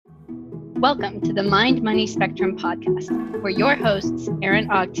Welcome to the Mind Money Spectrum podcast, where your hosts, Aaron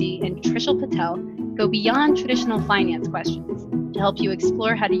Ogti and Trishul Patel, go beyond traditional finance questions to help you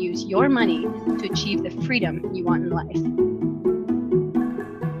explore how to use your money to achieve the freedom you want in life.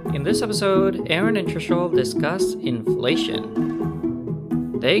 In this episode, Aaron and Trishul discuss inflation.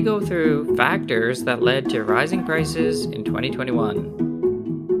 They go through factors that led to rising prices in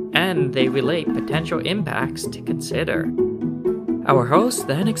 2021, and they relate potential impacts to consider. Our hosts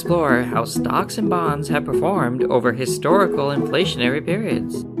then explore how stocks and bonds have performed over historical inflationary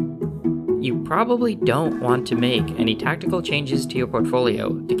periods. You probably don't want to make any tactical changes to your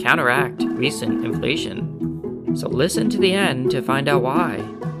portfolio to counteract recent inflation. So listen to the end to find out why.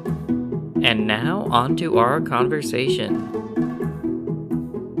 And now on to our conversation.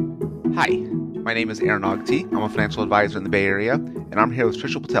 Hi, my name is Aaron Ogti. I'm a financial advisor in the Bay Area, and I'm here with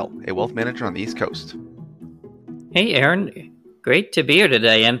Trishul Patel, a wealth manager on the East Coast. Hey Aaron, great to be here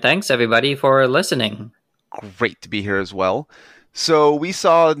today, and thanks everybody for listening. Great to be here as well. So we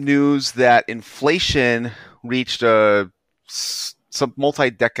saw news that inflation reached some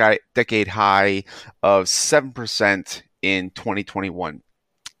multi-decade high of 7% in 2021.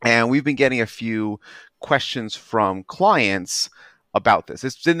 And we've been getting a few questions from clients about this.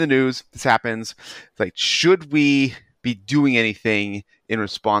 It's in the news. This happens. It's like, should we be doing anything in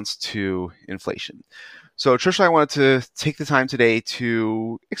response to inflation? So Trish and I wanted to take the time today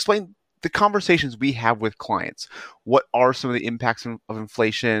to explain the conversations we have with clients. What are some of the impacts of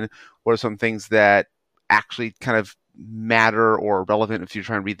inflation? What are some things that actually kind of matter or are relevant if you're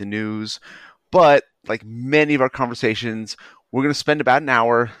trying to read the news? But like many of our conversations, we're going to spend about an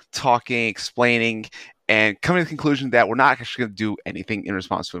hour talking, explaining, and coming to the conclusion that we're not actually going to do anything in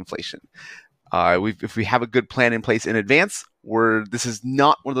response to inflation. If we have a good plan in place in advance, this is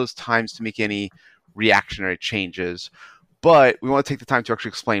not one of those times to make any reactionary changes, but we want to take the time to actually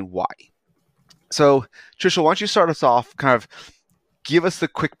explain why. So, Trishul, why don't you start us off, kind of give us the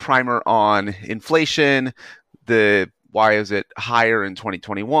quick primer on inflation, why is it higher in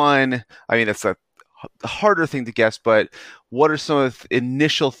 2021? I mean, that's a harder thing to guess, but what are some of the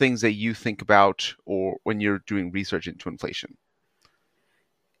initial things that you think about or when you're doing research into inflation?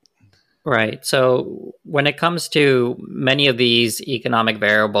 Right. So when it comes to many of these economic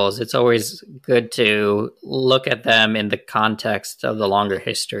variables, it's always good to look at them in the context of the longer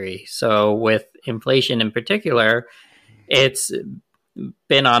history. So with inflation in particular, it's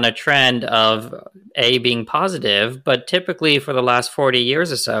been on a trend of being positive, but typically for the last 40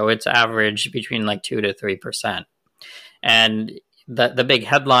 years or so, it's averaged between like 2 to 3%. And the big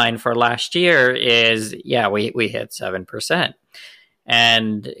headline for last year is, we hit 7%.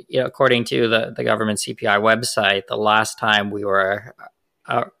 And according to the government CPI website, the last time we were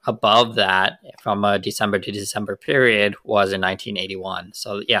above that from a December to December period was in 1981.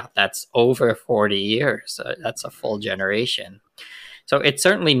 So that's over 40 years. That's a full generation. So it's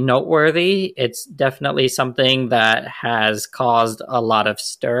certainly noteworthy. It's definitely something that has caused a lot of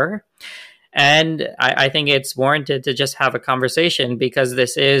stir. And I think it's warranted to just have a conversation because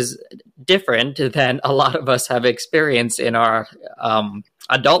this is different than a lot of us have experienced in our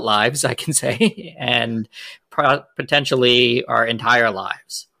adult lives, I can say, and potentially our entire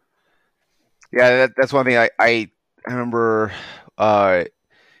lives. Yeah, that's one thing I remember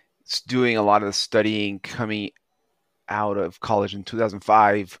doing a lot of the studying coming out of college in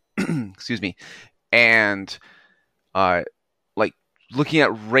 2005, excuse me, and looking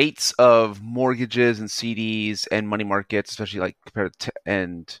at rates of mortgages and CDs and money markets, especially like compared to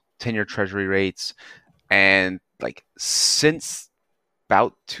and 10-year treasury rates. And like since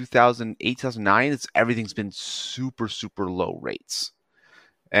about 2008, 2009, everything's been super, super low rates.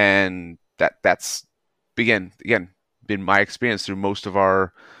 And that's been my experience through most of my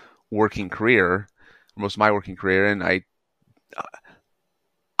working career. And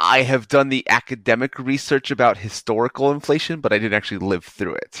I have done the academic research about historical inflation, but I didn't actually live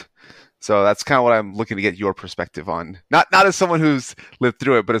through it. So that's kind of what I'm looking to get your perspective on. Not as someone who's lived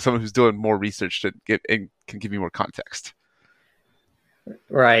through it, but as someone who's doing more research and can give me more context.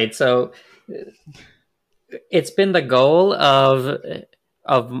 Right. So it's been the goal of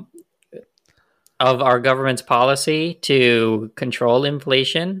our government's policy to control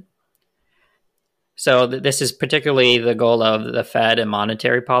inflation. So this is particularly the goal of the Fed and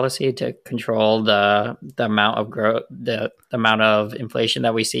monetary policy to control the amount of growth, the amount of inflation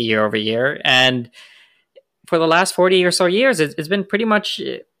that we see year over year. And for the last 40 or so years, it's been pretty much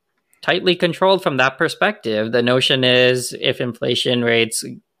tightly controlled from that perspective. The notion is if inflation rates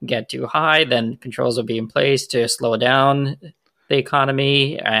get too high, then controls will be in place to slow down the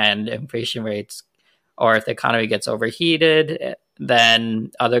economy, and inflation rates, or if the economy gets overheated,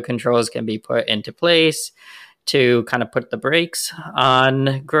 then other controls can be put into place to kind of put the brakes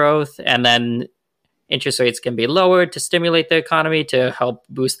on growth, and then interest rates can be lowered to stimulate the economy to help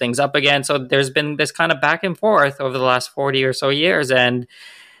boost things up again. So there's been this kind of back and forth over the last 40 or so years, and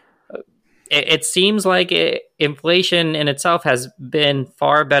it seems like inflation in itself has been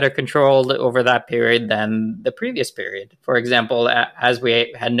far better controlled over that period than the previous period. For example, as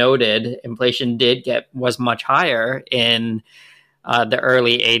we had noted, inflation was much higher in the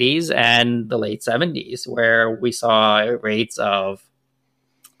early 80s and the late 70s, where we saw rates of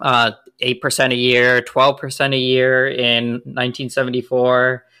 8% a year, 12% a year in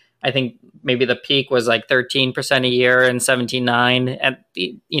 1974. I think maybe the peak was like 13% a year in 79. And,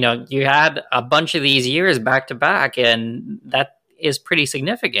 you had a bunch of these years back to back, and that is pretty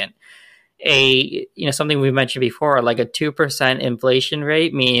significant. Something we mentioned before, like a 2% inflation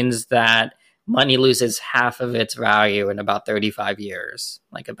rate means that money loses half of its value in about 35 years,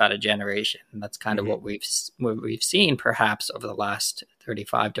 like about a generation. And that's kind of what we've seen perhaps over the last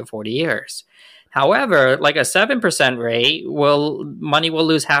 35 to 40 years. However, like a 7% rate, money will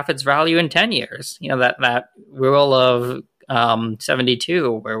lose half its value in 10 years. That rule of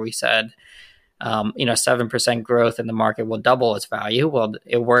 72, where we said, 7% growth in the market will double its value. Well,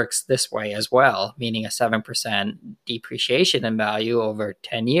 it works this way as well, meaning a 7% depreciation in value over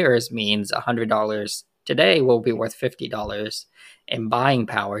 10 years means $100 today will be worth $50 in buying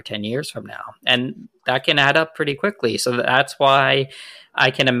power 10 years from now. And that can add up pretty quickly. So that's why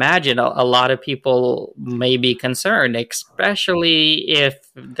I can imagine a lot of people may be concerned, especially if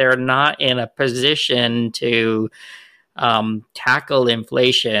they're not in a position to tackle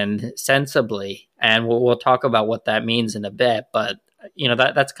inflation sensibly. And we'll talk about what that means in a bit. But,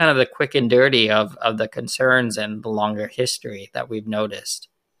 that's kind of the quick and dirty of the concerns and the longer history that we've noticed.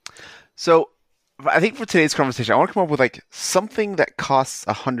 So I think for today's conversation, I want to come up with like something that costs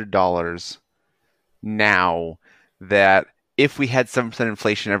 $100 now that if we had 7%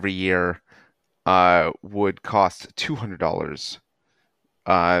 inflation every year would cost $200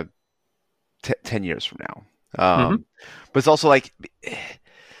 10 years from now. But it's also like, I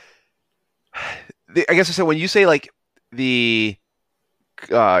guess I said, when you say like your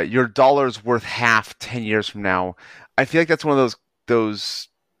dollar's worth half 10 years from now, I feel like that's one of those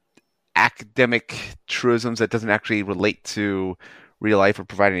academic truisms that doesn't actually relate to real life or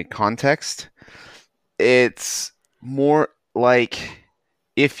provide any context. It's more like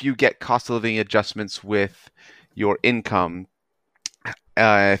if you get cost of living adjustments with your income,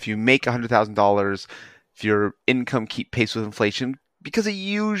 if you make $100,000, if your income keep pace with inflation, because it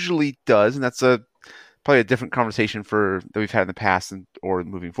usually does, and that's probably a different conversation that we've had in the past or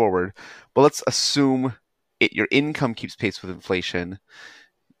moving forward. But let's assume your income keeps pace with inflation.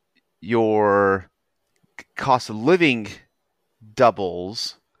 Your cost of living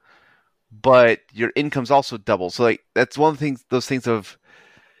doubles, but your income's also doubles. So like that's one of the things, those things of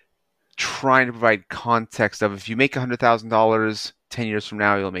trying to provide context of if you make $100,000 10 years from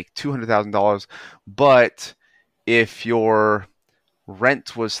now, you'll make $200,000. But if your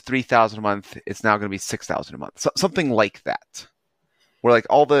rent was $3,000 a month, it's now going to be $6,000 a month. So, something like that, where like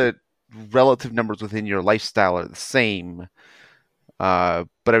all the relative numbers within your lifestyle are the same, but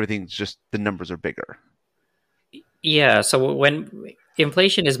everything's just the numbers are bigger. Yeah. So when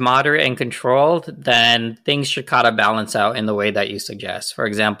inflation is moderate and controlled, then things should kind of balance out in the way that you suggest. For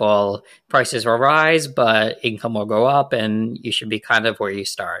example, prices will rise, but income will go up, and you should be kind of where you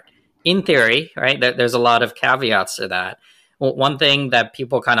start. In theory, right? There's a lot of caveats to that. Well, one thing that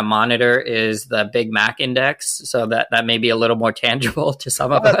people kind of monitor is the Big Mac index, so that may be a little more tangible to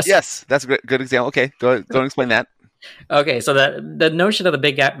some of us. Yes, that's a good example. Okay, go and explain that. Okay, so the notion of the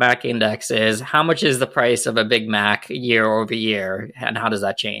Big Mac index is how much is the price of a Big Mac year over year, and how does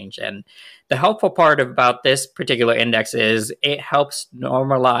that change? And the helpful part about this particular index is it helps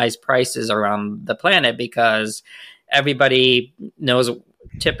normalize prices around the planet, because everybody knows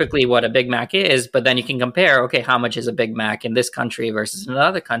typically what a Big Mac is, but then you can compare, okay, how much is a Big Mac in this country versus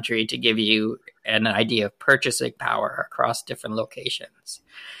another country to give you an idea of purchasing power across different locations.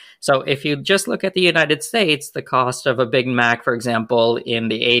 So if you just look at the United States, the cost of a Big Mac, for example, in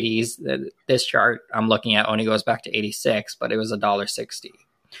the 80s, this chart I'm looking at only goes back to 86, but it was $1.60.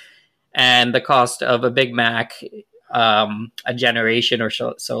 And the cost of a Big Mac a generation or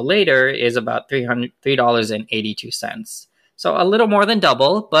so later is about $3.82. So a little more than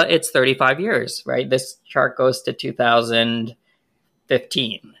double, but it's 35 years, right? This chart goes to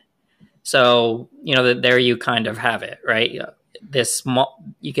 2015. So, there you kind of have it, right? You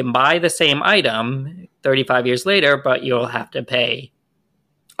can buy the same item 35 years later, but you'll have to pay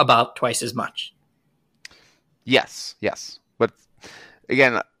about twice as much. Yes. But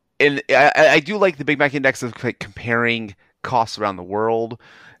again, and I do like the Big Mac Index of comparing costs around the world,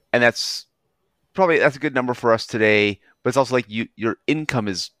 and that's a good number for us today. But it's also like your income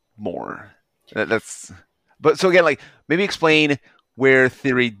is more. But so again, like maybe explain where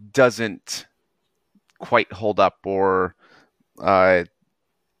theory doesn't quite hold up, or either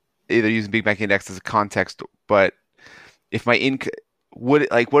using Big Mac Index as a context, but if my income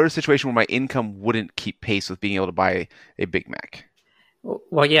what are a situation where my income wouldn't keep pace with being able to buy a Big Mac?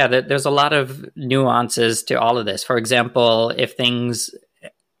 Well, yeah, there's a lot of nuances to all of this. For example, if things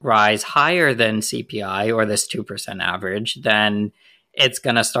rise higher than CPI or this 2% average, then it's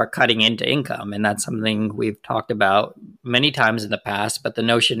going to start cutting into income. And that's something we've talked about many times in the past. But the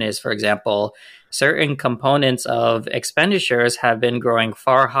notion is, for example, certain components of expenditures have been growing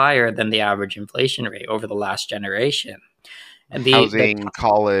far higher than the average inflation rate over the last generation. And housing,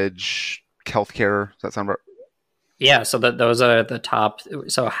 college, healthcare, does that sound right? Yeah, so those are the top.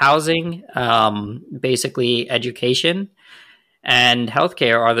 So housing, basically education, and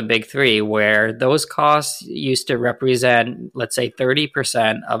healthcare are the big three, where those costs used to represent, let's say,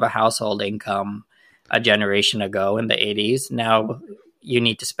 30% of a household income a generation ago in the 80s. Now you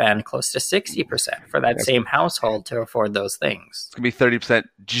need to spend close to 60% for that same household to afford those things. It's going to be 30%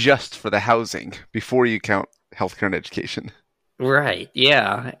 just for the housing before you count healthcare and education. Right,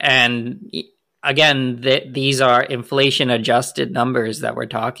 yeah. And again, these are inflation adjusted numbers that we're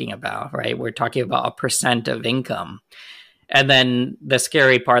talking about, right? We're talking about a percent of income. And then the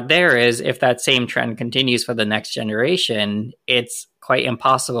scary part there is if that same trend continues for the next generation, it's quite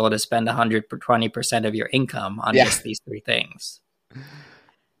impossible to spend 120% of your income on just these three things.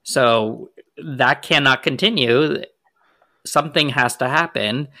 So that cannot continue. Something has to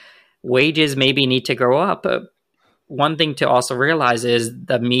happen. Wages maybe need to grow up. One thing to also realize is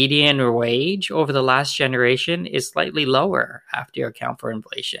the median wage over the last generation is slightly lower after you account for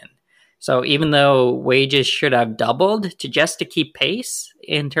inflation. So even though wages should have doubled to keep pace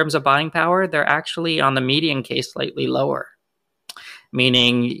in terms of buying power, they're actually on the median case slightly lower,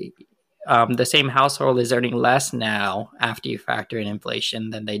 meaning the same household is earning less now after you factor in inflation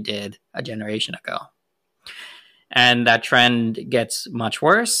than they did a generation ago. And that trend gets much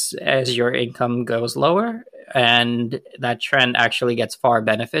worse as your income goes lower, and that trend actually gets far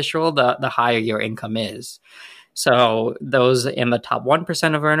beneficial the higher your income is. So those in the top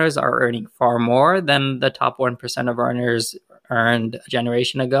 1% of earners are earning far more than the top 1% of earners earned a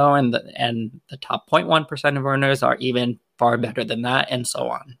generation ago, and the top 0.1% of earners are even far better than that, and so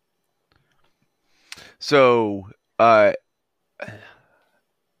on. So, I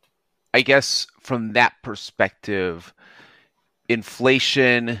guess from that perspective,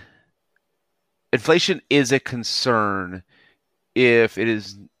 inflation is a concern if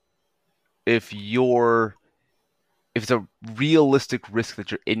it's a realistic risk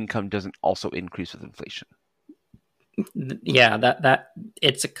that your income doesn't also increase with inflation. Yeah, that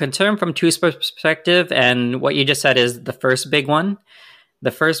it's a concern from two perspectives, and what you just said is the first big one.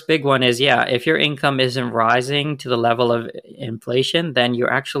 The first big one is, if your income isn't rising to the level of inflation, then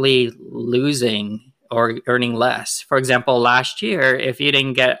you're actually losing or earning less. For example, last year, if you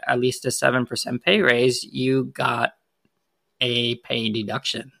didn't get at least a 7% pay raise, you got a pay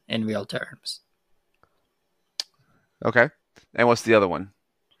deduction in real terms. Okay. And what's the other one?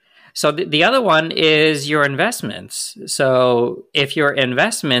 So the other one is your investments. So if your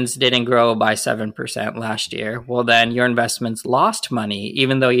investments didn't grow by 7% last year, well, then your investments lost money,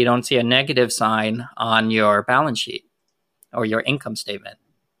 even though you don't see a negative sign on your balance sheet or your income statement.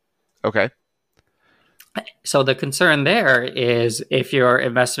 Okay. So the concern there is if your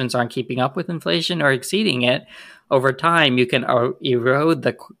investments aren't keeping up with inflation or exceeding it, over time you can erode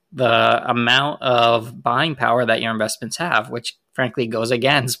the amount of buying power that your investments have, which frankly goes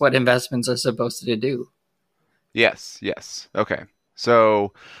against what investments are supposed to do. Yes. Okay.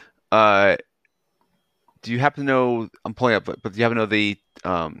 So, do you happen to know, I'm pulling up, but do you happen to know the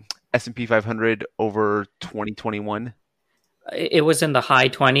S&P 500 over 2021? It was in the high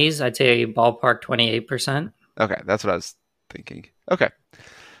 20s. I'd say ballpark 28%. Okay, that's what I was thinking. Okay.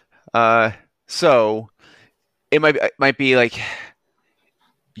 So it might be like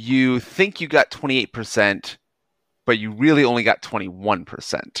you think you got 28%, but you really only got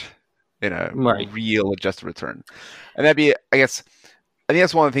 21% in a real adjusted return. And that'd be, I think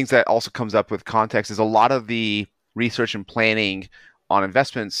that's one of the things that also comes up with context is a lot of the research and planning on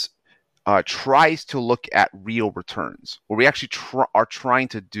investments tries to look at real returns, where we actually are trying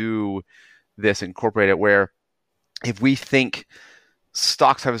to do this, incorporate it, where if we think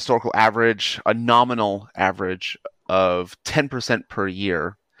stocks have a historical average, a nominal average of 10% per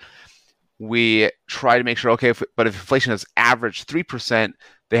year, we try to make sure, okay, but if inflation has averaged 3%,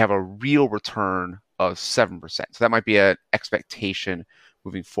 they have a real return of 7%. So that might be an expectation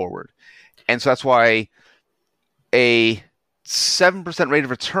moving forward. And so that's why a 7% rate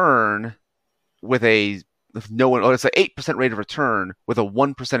of return with let's say 8% rate of return with a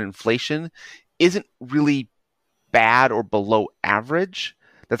 1% inflation isn't really bad or below average.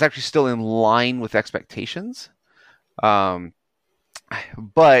 That's actually still in line with expectations. But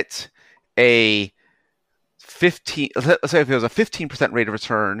let's say if it was a 15% rate of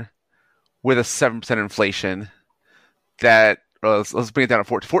return with a 7% inflation, let's bring it down to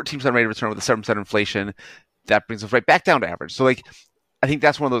 14% rate of return with a 7% inflation, that brings us right back down to average. So I think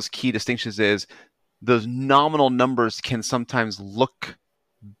that's one of those key distinctions is those nominal numbers can sometimes look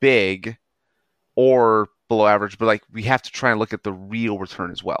big or below average, but we have to try and look at the real return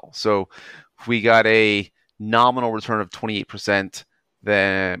as well. So if we got a nominal return of 28%,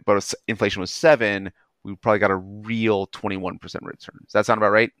 but inflation was 7%, we probably got a real 21% return. Does that sound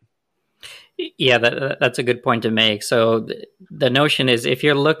about right? Yeah, that's a good point to make. So the notion is if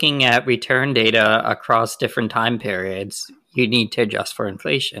you're looking at return data across different time periods, you need to adjust for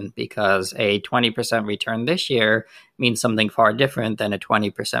inflation because a 20% return this year means something far different than a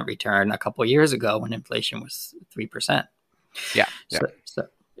 20% return a couple of years ago when inflation was 3%. Yeah. So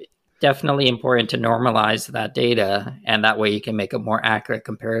definitely important to normalize that data, and that way you can make a more accurate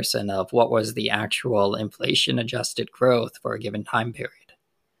comparison of what was the actual inflation adjusted growth for a given time period.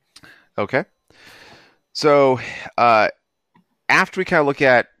 Okay. So after we kind of look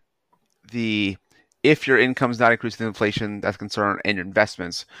at if your income is not increasing with inflation, that's a concern, and your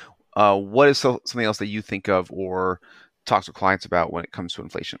investments, what is something else that you think of or talk to clients about when it comes to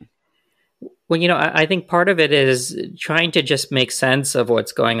inflation? Well, I think part of it is trying to just make sense of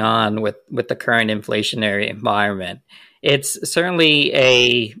what's going on with the current inflationary environment. It's certainly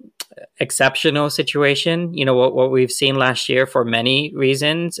a exceptional situation, what we've seen last year for many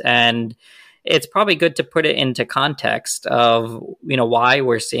reasons. And it's probably good to put it into context of, why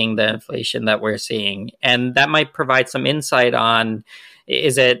we're seeing the inflation that we're seeing. And that might provide some insight on,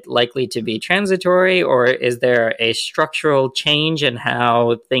 is it likely to be transitory, or is there a structural change in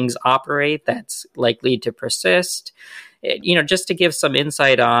how things operate that's likely to persist? Just to give some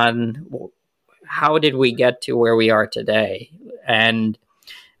insight on how did we get to where we are today. And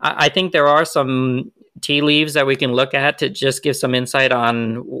I think there are some tea leaves that we can look at to just give some insight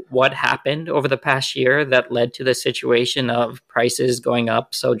on what happened over the past year that led to the situation of prices going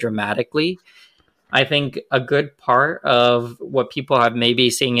up so dramatically. I think a good part of what people have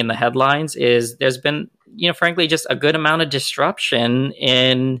maybe seeing in the headlines is there's been, frankly, just a good amount of disruption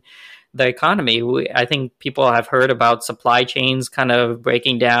in the economy. I think people have heard about supply chains kind of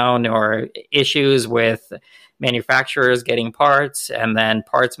breaking down or issues with manufacturers getting parts and then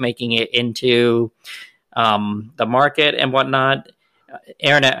parts making it into the market and whatnot.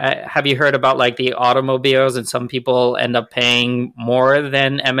 Aaron, have you heard about the automobiles and some people end up paying more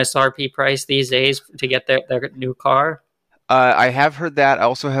than MSRP price these days to get their new car? I have heard that. I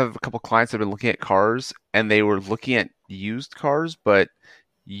also have a couple clients that have been looking at cars and they were looking at used cars, but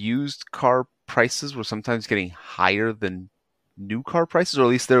used car prices were sometimes getting higher than new car prices, or at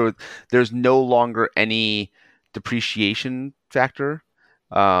least there's no longer any depreciation factor.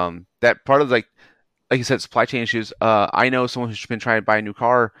 That part of like you said, supply chain issues. I know someone who's been trying to buy a new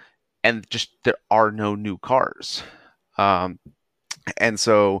car, and just there are no new cars. And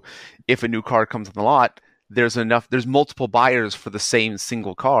so, if a new car comes on the lot, there's multiple buyers for the same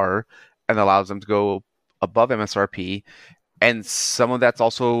single car, and allows them to go above MSRP. And some of that's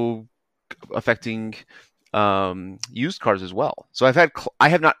also affecting used cars as well. So I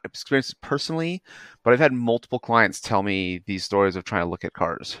have not experienced it personally, but I've had multiple clients tell me these stories of trying to look at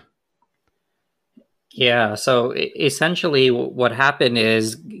cars. Yeah, so essentially what happened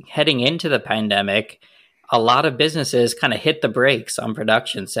is heading into the pandemic, a lot of businesses kind of hit the brakes on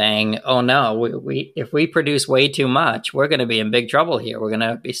production saying, oh no, we if we produce way too much, we're going to be in big trouble here. We're going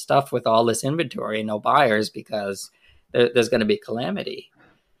to be stuffed with all this inventory and no buyers because there's going to be calamity.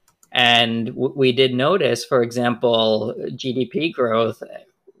 And we did notice, for example, GDP growth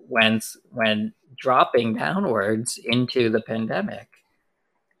went dropping downwards into the pandemic.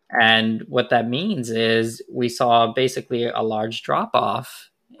 And what that means is we saw basically a large drop off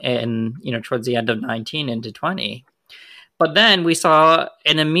in, towards the end of 19 into 20. But then we saw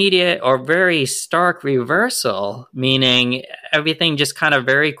an immediate or very stark reversal, meaning everything just kind of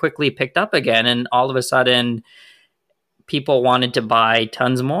very quickly picked up again. And all of a sudden, people wanted to buy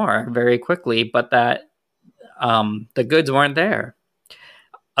tons more very quickly, but that the goods weren't there.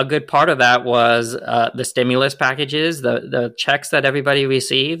 A good part of that was the stimulus packages, the checks that everybody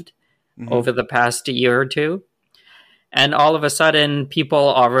received. over the past year or two. And all of a sudden, people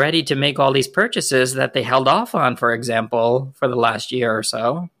are ready to make all these purchases that they held off on, for example, for the last year or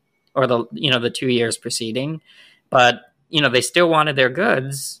so, or the 2 years preceding. But, they still wanted their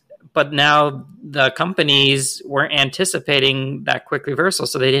goods. But now the companies weren't anticipating that quick reversal,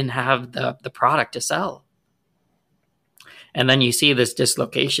 so they didn't have the product to sell. And then you see this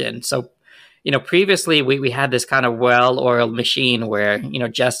dislocation. So, previously we had this kind of well-oiled machine where,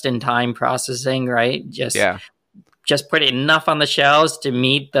 just-in-time processing, right? Just put enough on the shelves to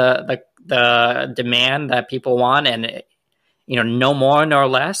meet the demand that people want, and no more nor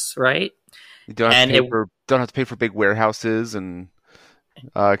less, right? You don't have to pay for big warehouses, and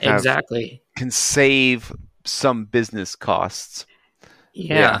exactly can save some business costs.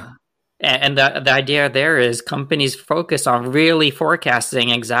 Yeah. And the idea there is companies focus on really forecasting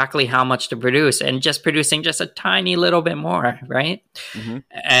exactly how much to produce and just producing just a tiny little bit more, right? Mm-hmm.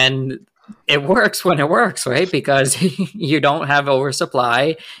 And it works when it works, right? Because you don't have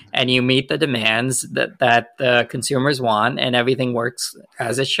oversupply and you meet the demands that the consumers want, and everything works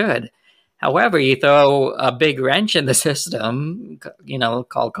as it should. However, you throw a big wrench in the system,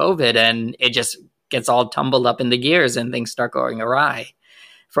 called COVID, and it just gets all tumbled up in the gears and things start going awry.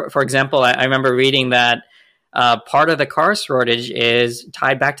 For example, I remember reading that part of the car shortage is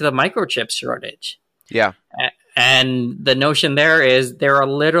tied back to the microchip shortage. Yeah. And the notion there is there are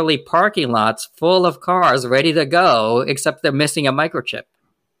literally parking lots full of cars ready to go, except they're missing a microchip.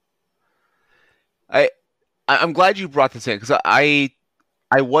 I'm glad you brought this in, because I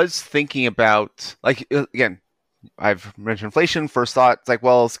was thinking about, like, again, I've mentioned inflation. First thought, it's like,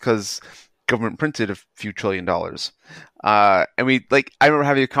 well, it's because government printed a few $1 trillion. And I remember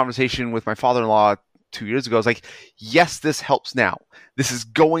having a conversation with my father-in-law 2 years ago. I was like, yes, this helps now. This is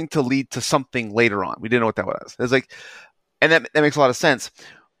going to lead to something later on. We didn't know what that was. It was like, and that makes a lot of sense.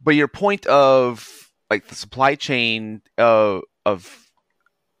 But your point of like the supply chain of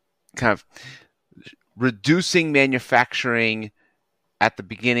kind of reducing manufacturing at the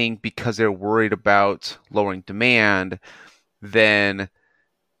beginning because they're worried about lowering demand, then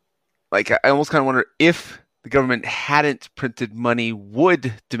like I almost kind of wonder if the government hadn't printed money,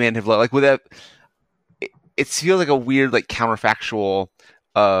 would demand have low? Like, would that? It feels like a weird, like, counterfactual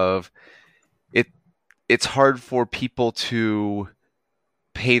of it. It's hard for people to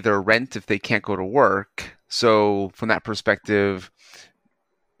pay their rent if they can't go to work. So from that perspective,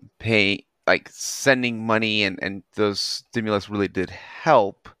 sending money and those stimulus really did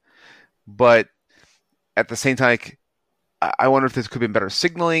help. But at the same time, like, I wonder if this could have been better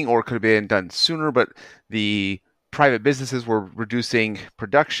signaling, or could have been done sooner. But the private businesses were reducing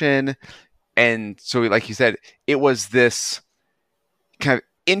production. And so, like you said, it was this kind of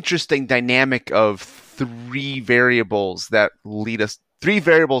interesting dynamic of three variables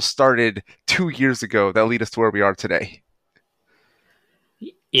started 2 years ago that lead us to where we are today.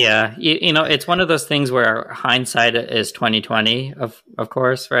 Yeah. It's one of those things where hindsight is 2020, of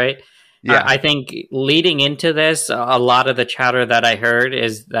course, right? Yeah. I think leading into this, a lot of the chatter that I heard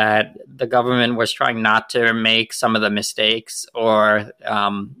is that the government was trying not to make some of the mistakes or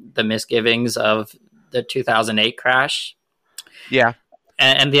the misgivings of the 2008 crash. Yeah.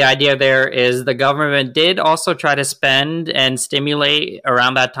 And the idea there is the government did also try to spend and stimulate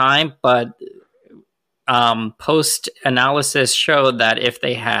around that time, but post-analysis showed that if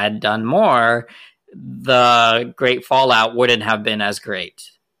they had done more, the great fallout wouldn't have been as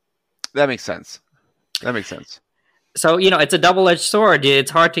great. That makes sense. So, it's a double-edged sword. It's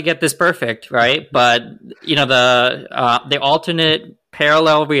hard to get this perfect, right? But, the alternate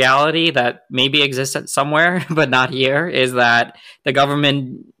parallel reality that maybe exists somewhere, but not here, is that the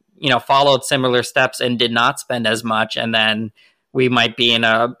government, followed similar steps and did not spend as much. And then we might be in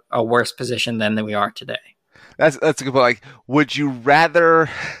a worse position than we are today. That's a good point. Like, would you rather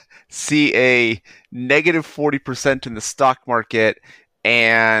see a negative 40% in the stock market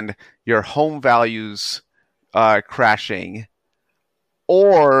and your home values crashing,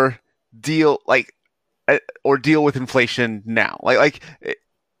 or deal with inflation now? Like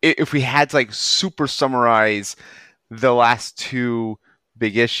if we had to like super summarize the last two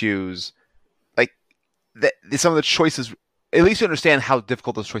big issues, like some of the choices, at least you understand how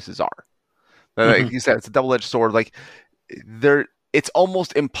difficult those choices are. Like you said, it's a double-edged sword. Like it's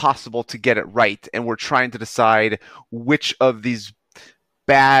almost impossible to get it right, and we're trying to decide which of these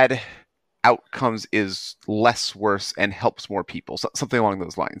bad outcomes is less worse and helps more people. So, something along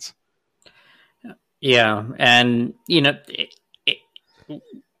those lines. Yeah, and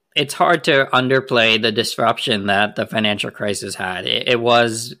it's hard to underplay the disruption that the financial crisis had. It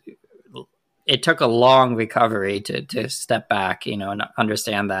took a long recovery to step back, and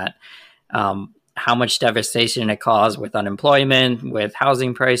understand that. how much devastation it caused with unemployment, with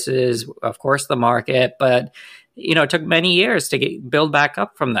housing prices, of course, the market. But, it took many years to build back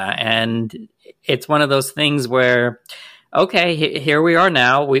up from that. And it's one of those things where, okay, here we are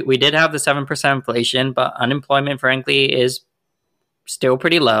now. We did have the 7% inflation, but unemployment, frankly, is still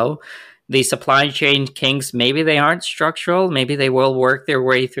pretty low. The supply chain kinks, maybe they aren't structural. Maybe they will work their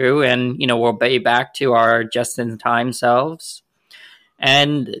way through and, we'll be back to our just-in-time selves.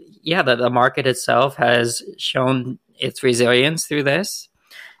 And yeah, the market itself has shown its resilience through this.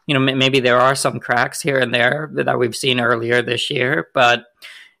 Maybe there are some cracks here and there that we've seen earlier this year, but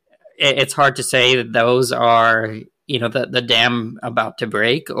it's hard to say that those are, the dam about to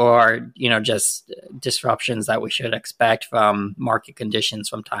break or, just disruptions that we should expect from market conditions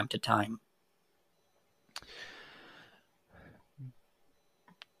from time to time.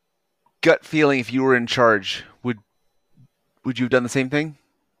 Gut feeling, if you were in charge, would you have done the same thing?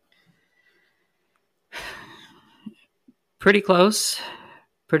 Pretty close,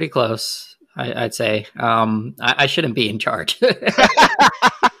 I'd say. I shouldn't be in charge.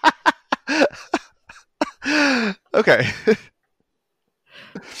 Okay.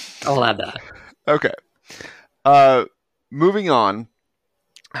 I'll add that. Okay. Moving on.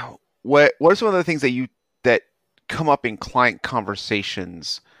 What are some of the things that come up in client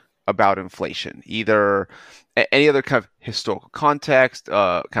conversations about inflation? Either any other kind of historical context,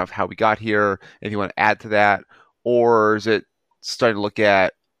 kind of how we got here, if you want to add to that, or is it starting to look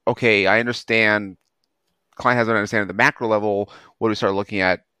at, okay, I understand client has an understanding at the macro level. What do we start looking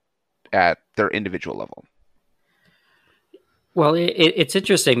at their individual level? Well, it's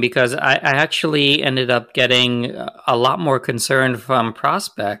interesting because I actually ended up getting a lot more concern from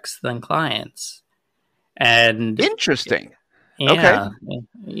prospects than clients. And interesting. Yeah. Okay.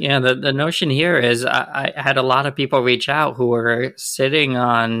 Yeah. The notion here is I had a lot of people reach out who were sitting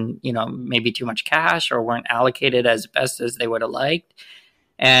on, maybe too much cash or weren't allocated as best as they would have liked,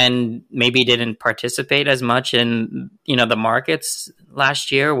 and maybe didn't participate as much in, the markets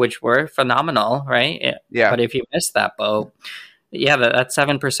last year, which were phenomenal, right? Yeah. But if you missed that boat, yeah, that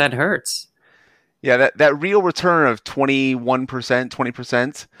 7% hurts. Yeah, that real return of 21%,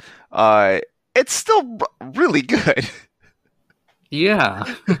 20%, it's still really good. Yeah.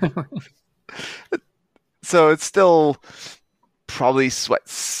 So it's still probably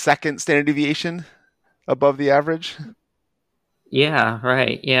second standard deviation above the average? Yeah,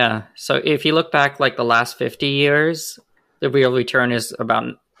 right. Yeah. So if you look back like the last 50 years, the real return is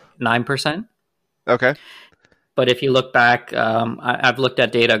about 9%. Okay. But if you look back, I've looked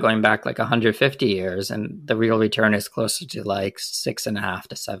at data going back like 150 years, and the real return is closer to like 6.5%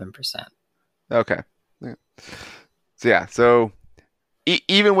 to 7%. Okay. Yeah. So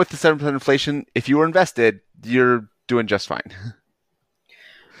even with the 7% inflation, if you were invested, you're doing just fine.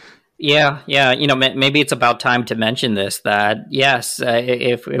 Yeah. Maybe it's about time to mention this, that yes,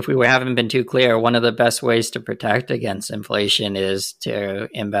 if we haven't been too clear, one of the best ways to protect against inflation is to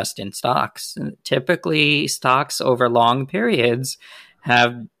invest in stocks. Typically, stocks over long periods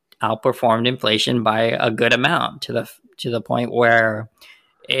have outperformed inflation by a good amount to the point where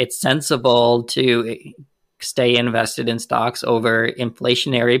it's sensible to stay invested in stocks over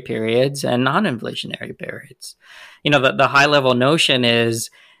inflationary periods and non-inflationary periods. The high level notion is,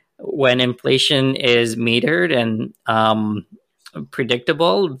 when inflation is metered and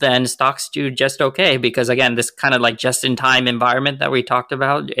predictable, then stocks do just okay. Because again, this kind of like just-in-time environment that we talked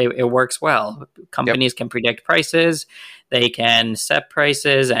about, it works well. Companies can predict prices, they can set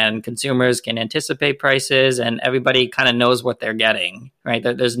prices, and consumers can anticipate prices, and everybody kind of knows what they're getting, right?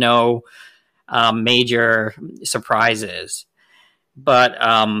 There's no major surprises. But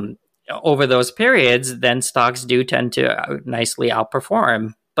over those periods, then stocks do tend to nicely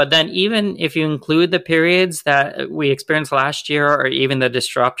outperform. But then even if you include the periods that we experienced last year, or even the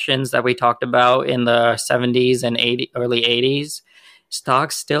disruptions that we talked about in the 70s and early 80s,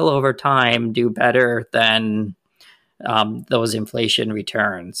 stocks still over time do better than those inflation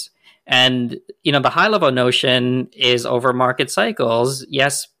returns. And, the high level notion is, over market cycles,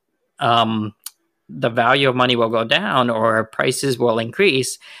 yes, the value of money will go down or prices will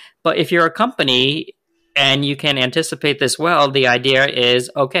increase. But if you're a company and you can anticipate this well, the idea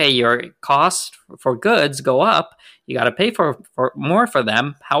is, okay, your costs for goods go up. You got to pay for more for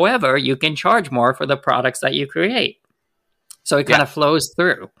them. However, you can charge more for the products that you create. So it kind of flows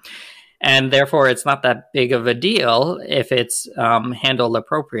through. And therefore, it's not that big of a deal if it's handled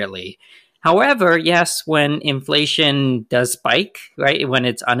appropriately. However, yes, when inflation does spike, right, when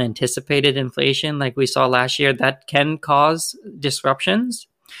it's unanticipated inflation like we saw last year, that can cause disruptions.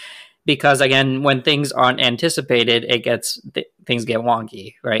 because again, when things aren't anticipated, things get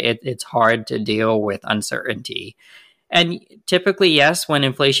wonky, right? It's hard to deal with uncertainty. And typically, yes, when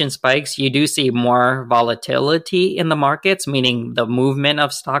inflation spikes, you do see more volatility in the markets, meaning the movement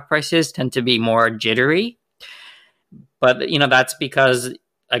of stock prices tend to be more jittery. But, that's because,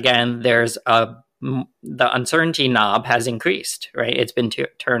 again, the uncertainty knob has increased, right? It's been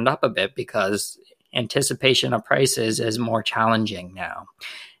turned up a bit because anticipation of prices is more challenging now.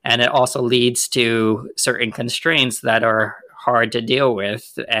 And it also leads to certain constraints that are hard to deal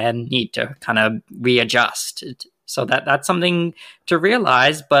with and need to kind of readjust. So that's something to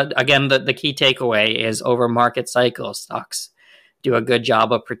realize. But again, the key takeaway is over market cycles, stocks do a good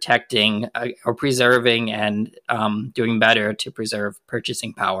job of protecting or preserving and doing better to preserve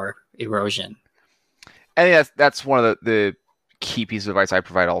purchasing power erosion. And that's one of the key pieces of advice I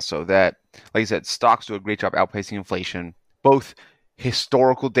provide also, that, like I said, stocks do a great job outpacing inflation, both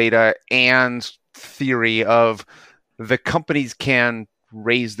historical data and theory of the companies can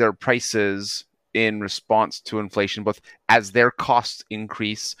raise their prices in response to inflation, both as their costs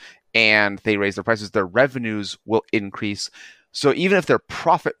increase and they raise their prices, their revenues will increase. So even if their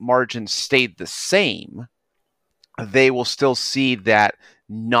profit margins stayed the same, they will still see that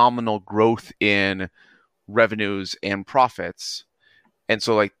nominal growth in revenues and profits. And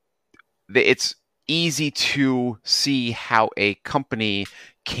so it's easy to see how a company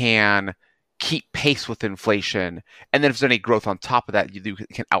can keep pace with inflation. And then if there's any growth on top of that, you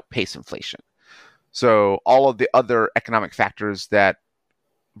can outpace inflation. So all of the other economic factors that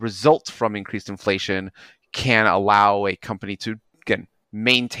result from increased inflation can allow a company to, again,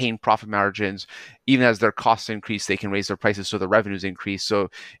 maintain profit margins. Even as their costs increase, they can raise their prices so the revenues increase. So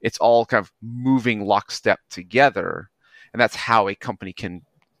it's all kind of moving lockstep together. And that's how a company can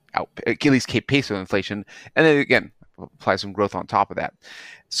at least keep pace with inflation. And then again, apply some growth on top of that.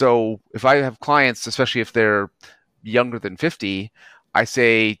 So if I have clients, especially if they're younger than 50, I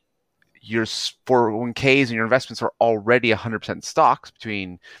say your 401ks and your investments are already 100% stocks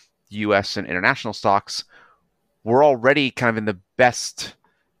between US and international stocks. We're already kind of in the best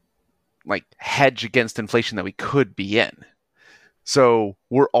hedge against inflation that we could be in. So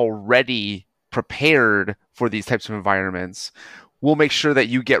we're already prepared for these types of environments. We'll make sure that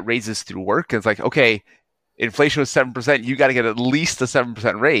you get raises through work. It's okay, inflation was 7%, you got to get at least a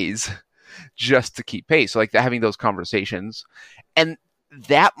 7% raise just to keep pace. So having those conversations. And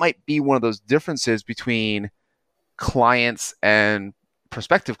that might be one of those differences between clients and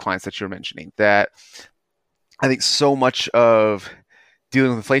prospective clients that you're mentioning, that I think so much of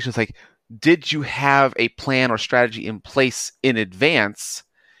dealing with inflation is did you have a plan or strategy in place in advance?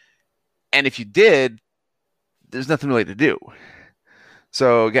 And if you did, there's nothing really to do.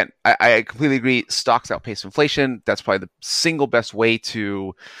 So again, I completely agree. Stocks outpace inflation. That's probably the single best way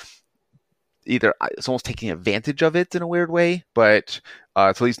to either, it's almost taking advantage of it in a weird way, but to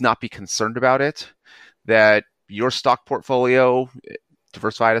at least not be concerned about it, that your stock portfolio,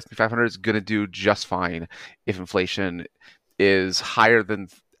 diversified S&P 500, is going to do just fine if inflation is higher than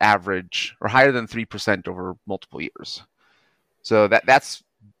average or higher than 3% over multiple years. So that's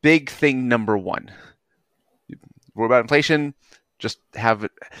big thing number one. Worry about inflation, just have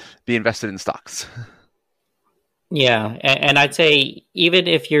it be invested in stocks. Yeah, and I'd say even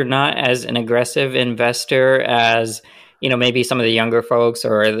if you're not as an aggressive investor as maybe some of the younger folks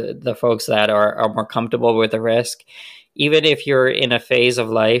or the folks that are more comfortable with the risk, even if you're in a phase of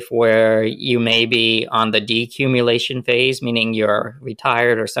life where you may be on the decumulation phase, meaning you're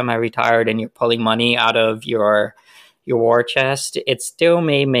retired or semi-retired and you're pulling money out of your war chest, it still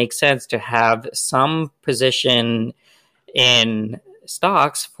may make sense to have some position in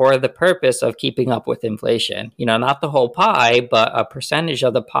stocks for the purpose of keeping up with inflation. Not the whole pie, but a percentage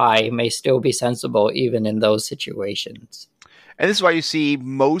of the pie may still be sensible even in those situations. And this is why you see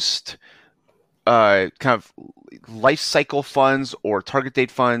most kind of life cycle funds or target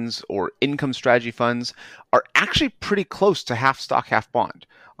date funds or income strategy funds are actually pretty close to half stock, half bond.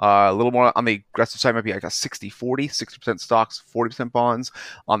 A little more on the aggressive side might be a 60-40, 60% stocks, 40% bonds.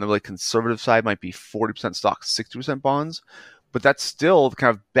 On the really conservative side might be 40% stocks, 60% bonds. But that's still the kind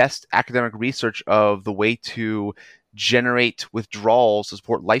of best academic research of the way to generate withdrawals to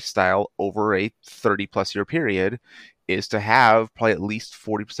support lifestyle over a 30-plus year period, is to have probably at least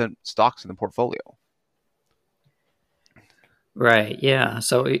 40% stocks in the portfolio. Right. Yeah.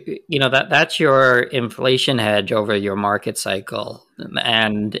 So, that's your inflation hedge over your market cycle.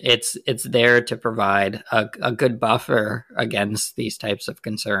 And it's there to provide a good buffer against these types of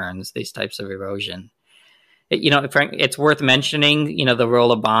concerns, these types of erosion. Frank, it's worth mentioning, the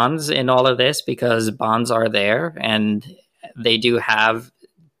role of bonds in all of this, because bonds are there and they do have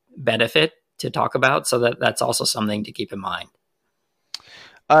benefit to talk about. So that's also something to keep in mind.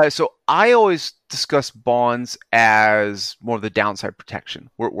 So I always discuss bonds as more of the downside protection.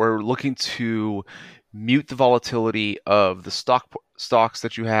 We're looking to mute the volatility of the stocks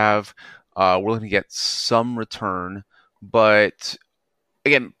that you have. We're looking to get some return, but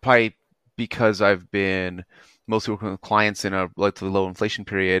again, probably because I've been mostly working with clients in a relatively low inflation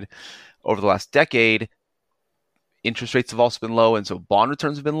period over the last decade, interest rates have also been low, and so bond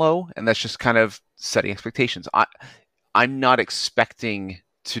returns have been low, and that's just kind of setting expectations. I'm not expecting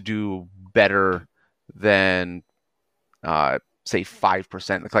to do better than say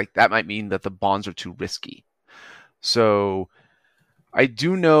 5%. Like that might mean that the bonds are too risky. So I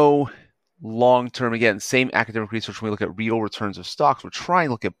do know long-term, again, same academic research, when we look at real returns of stocks, we're trying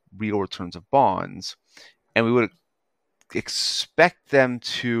to look at real returns of bonds, and we would expect them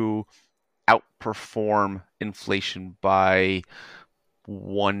to outperform inflation by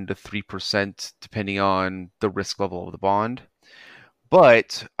 1 to 3%, depending on the risk level of the bond.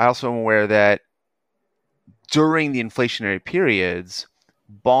 But I also am aware that during the inflationary periods,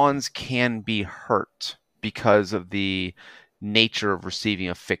 bonds can be hurt because of the nature of receiving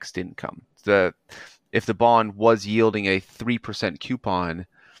a fixed income. If the bond was yielding a 3% coupon,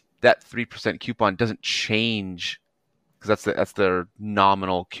 that 3% coupon doesn't change, because that's their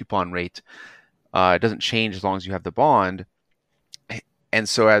nominal coupon rate. It doesn't change as long as you have the bond. And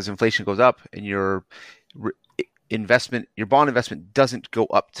so as inflation goes up and your bond investment doesn't go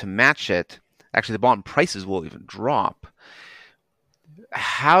up to match it, actually the bond prices will even drop.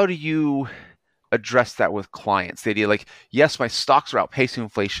 How do you address that with clients? The idea, like, yes, my stocks are outpacing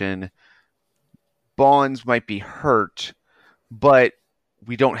inflation, bonds might be hurt, but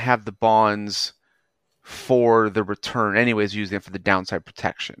we don't have the bonds for the return anyways, using it for the downside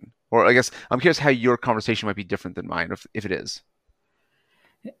protection. Or I guess I'm curious how your conversation might be different than mine, if it is.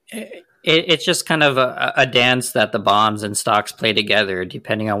 It's just kind of a dance that the bonds and stocks play together,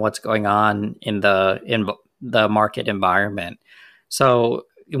 depending on what's going on in the market environment. So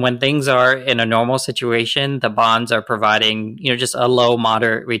when things are in a normal situation, the bonds are providing, just a low,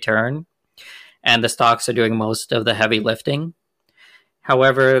 moderate return, and the stocks are doing most of the heavy lifting.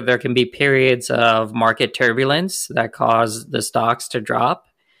 However, there can be periods of market turbulence that cause the stocks to drop,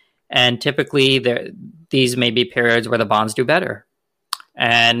 and typically these may be periods where the bonds do better.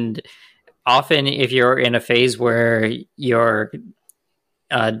 And often, if you're in a phase where you're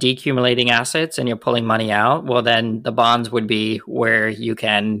decumulating assets and you're pulling money out, well, then the bonds would be where you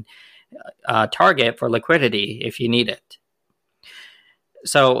can target for liquidity if you need it.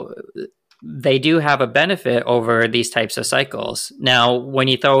 So they do have a benefit over these types of cycles. Now, when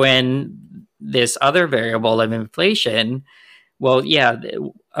you throw in this other variable of inflation, well, yeah,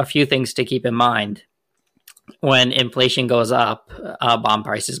 a few things to keep in mind. When inflation goes up, bond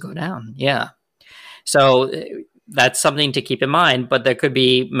prices go down. Yeah. So that's something to keep in mind, but there could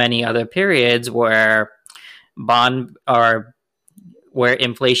be many other periods where where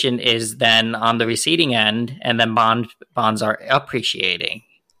inflation is then on the receding end, and then bonds are appreciating.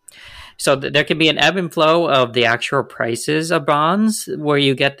 So there could be an ebb and flow of the actual prices of bonds where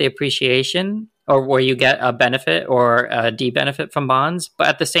you get the appreciation or where you get a benefit or a de-benefit from bonds. But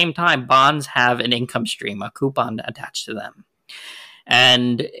at the same time, bonds have an income stream, a coupon attached to them.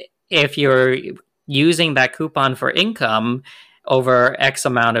 And if you're using that coupon for income over X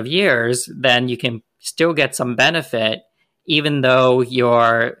amount of years, then you can still get some benefit, even though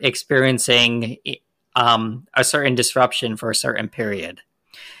you're experiencing a certain disruption for a certain period.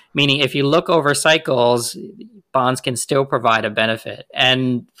 Meaning, if you look over cycles, bonds can still provide a benefit.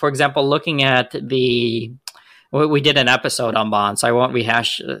 And for example, looking at we did an episode on bonds, so I won't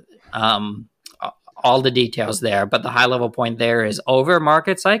rehash all the details there, but the high level point there is over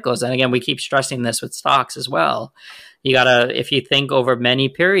market cycles. And again, we keep stressing this with stocks as well. If you think over many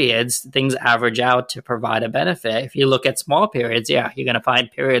periods, things average out to provide a benefit. If you look at small periods, yeah, you're going to find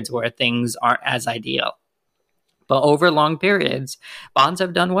periods where things aren't as ideal. But over long periods, bonds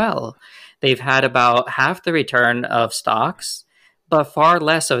have done well. They've had about half the return of stocks, but far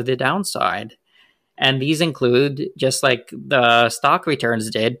less of the downside. And these include, just like the stock returns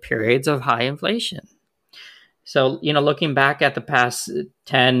did, periods of high inflation. So, looking back at the past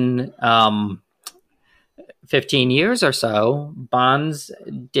 10, 15 years or so, bonds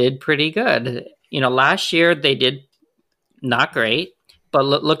did pretty good. Last year they did not great, But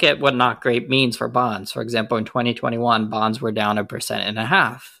look at what not great means for bonds. For example, in 2021, bonds were down 1.5%.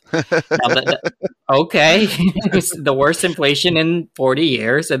 Now, okay, it's the worst inflation in 40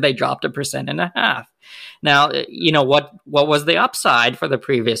 years, and they dropped 1.5%. Now, what was the upside for the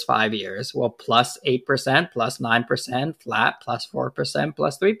previous 5 years? Well, plus 8%, plus 9%, flat, plus 4%,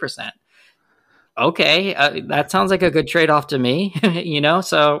 plus 3%. Okay, that sounds like a good trade-off to me,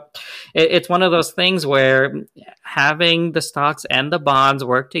 So it's one of those things where having the stocks and the bonds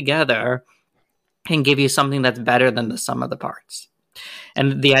work together can give you something that's better than the sum of the parts.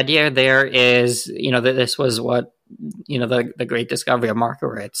 And the idea there is, that this was what, the great discovery of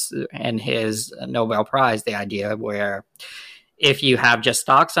Markowitz and his Nobel Prize, the idea where if you have just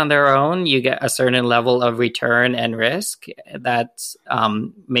stocks on their own, you get a certain level of return and risk that's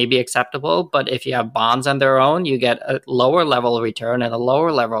maybe acceptable. But if you have bonds on their own, you get a lower level of return and a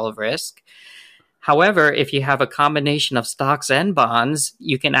lower level of risk. However, if you have a combination of stocks and bonds,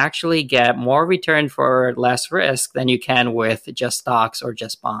 you can actually get more return for less risk than you can with just stocks or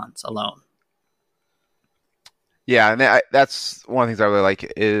just bonds alone. Yeah, and that's one of the things I really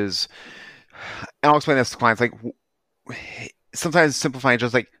like is, and I'll explain this to clients, like sometimes simplifying,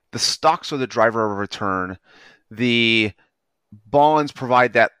 just like the stocks are the driver of return. The bonds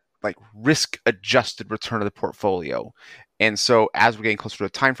provide that like risk adjusted return of the portfolio. And so as we're getting closer to a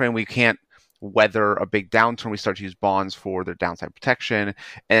time frame, we can't weather a big downturn. We start to use bonds for their downside protection.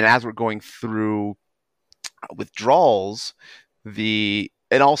 And as we're going through withdrawals,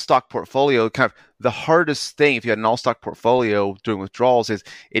 an all stock portfolio, kind of the hardest thing if you had an all stock portfolio doing withdrawals is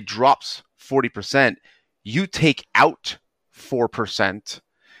it drops 40%. You take out 4%.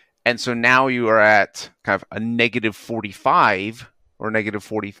 And so now you are at kind of a negative 45 or negative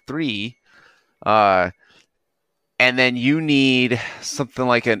 43. And then you need something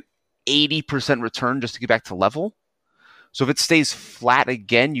like an 80% return just to get back to level. So if it stays flat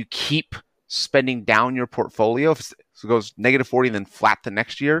again, you keep spending down your portfolio. If it goes negative 40 and then flat the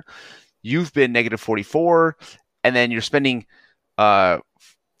next year, you've been negative 44, and then you're spending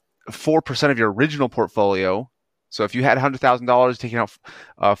 4% of your original portfolio. So if you had $100,000 taking out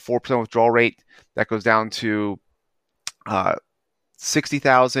 4% withdrawal rate, that goes down to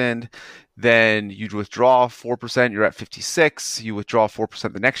 60,000. Then you'd withdraw 4%, you're at 56. You withdraw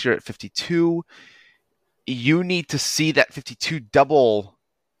 4% the next year at 52. You need to see that 52 double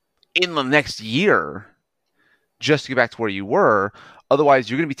in the next year just to get back to where you were. Otherwise,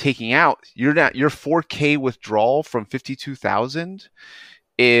 you're going to be taking out your 4K withdrawal from 52,000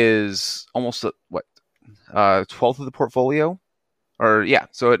 is almost a 12th of the portfolio, or yeah,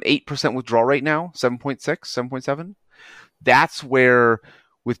 so an 8% withdrawal rate now, 7.6, 7.7. That's where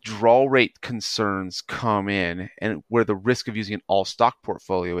withdrawal rate concerns come in, and where the risk of using an all stock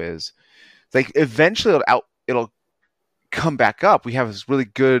portfolio is. Like eventually it'll come back up. We have this really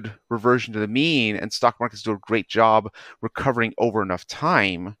good reversion to the mean, and stock markets do a great job recovering over enough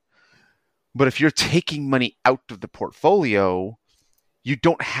time. But if you're taking money out of the portfolio, you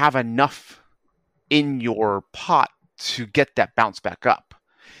don't have enough in your pot to get that bounce back up.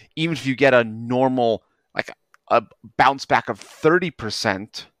 Even if you get a normal, like a bounce back of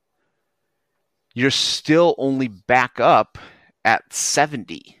 30%, you're still only back up at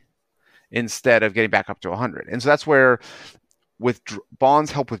 70 instead of getting back up to 100. And so that's where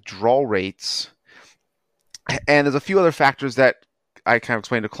bonds help withdrawal rates. And there's a few other factors that I kind of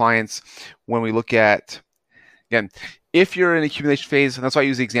explain to clients when we look at, again, if you're in the accumulation phase, and that's why I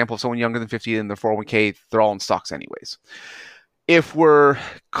use the example of someone younger than 50 in their 401k, they're all in stocks anyways. If we're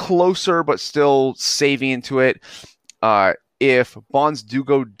closer but still saving into it, if bonds do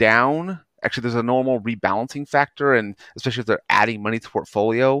go down, actually there's a normal rebalancing factor, and especially if they're adding money to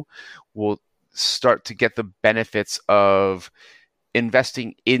portfolio, we'll start to get the benefits of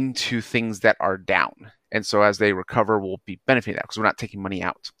investing into things that are down. And so as they recover, we'll be benefiting that because we're not taking money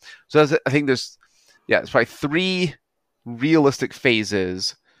out. So I think it's probably 3 realistic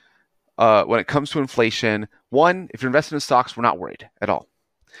phases when it comes to inflation. 1, if you're investing in stocks, we're not worried at all.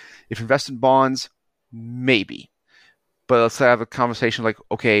 If you invest in bonds, maybe. But let's have a conversation like,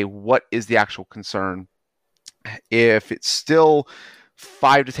 okay, what is the actual concern? If it's still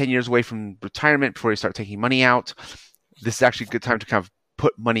 5 to 10 years away from retirement before you start taking money out, this is actually a good time to kind of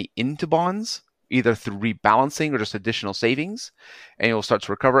put money into bonds, either through rebalancing or just additional savings, and you'll start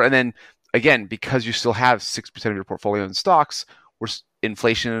to recover. And then again, because you still have 6% of your portfolio in stocks, where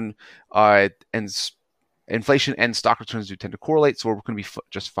inflation and stock returns do tend to correlate, so we're going to be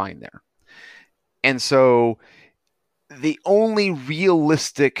just fine there. And so the only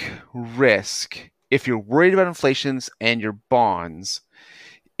realistic risk, if you're worried about inflations and your bonds,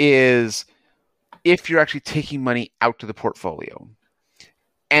 is if you're actually taking money out of the portfolio.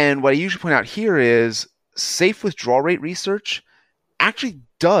 And what I usually point out here is safe withdrawal rate research actually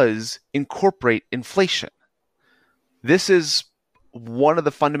does incorporate inflation. This is one of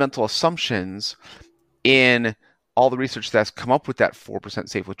the fundamental assumptions in all the research that's come up with that 4%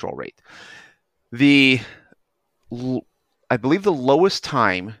 safe withdrawal rate. I believe the lowest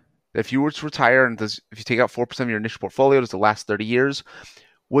time that if you were to retire and if you take out 4% of your initial portfolio, does the last 30 years,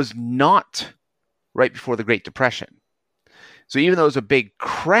 was not right before the Great Depression. So even though it was a big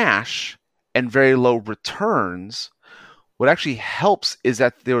crash and very low returns, what actually helps is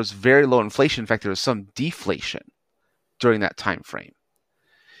that there was very low inflation. In fact, there was some deflation during that time frame.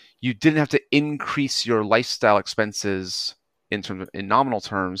 You didn't have to increase your lifestyle expenses in nominal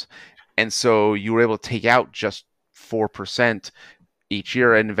terms, and so you were able to take out just 4% each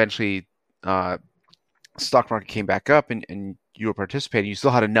year, and eventually stock market came back up and you were participating. You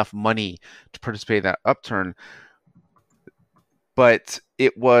still had enough money to participate in that upturn. But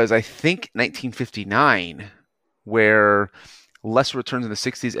it was, I think, 1959 where lesser returns in the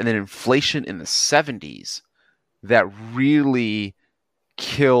 60s and then inflation in the 70s that really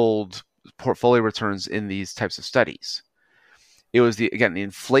killed portfolio returns in these types of studies. It was, the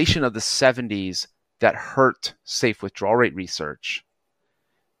inflation of the 70s that hurt safe withdrawal rate research.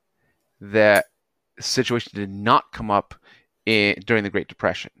 That situation did not come up during the Great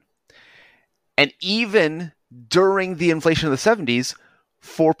Depression. And even during the inflation of the 70s,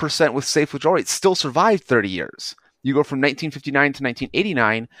 4% with safe withdrawal rates still survived 30 years. You go from 1959 to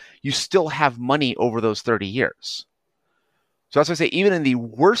 1989, you still have money over those 30 years. So that's why I say, even in the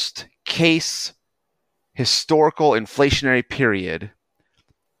worst case historical inflationary period,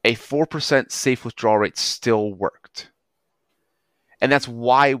 a 4% safe withdrawal rate still worked. And that's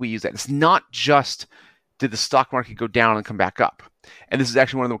why we use that. It's not just did the stock market go down and come back up. And this is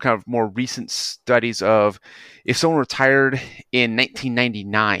actually one of the kind of more recent studies of if someone retired in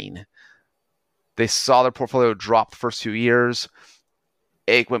 1999, they saw their portfolio drop the first 2 years,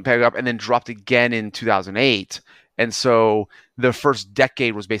 it went back up and then dropped again in 2008. And so the first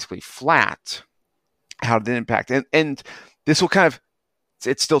decade was basically flat. How did it impact? And this will kind of,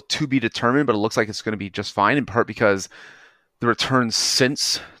 it's still to be determined, but it looks like it's going to be just fine, in part because the returns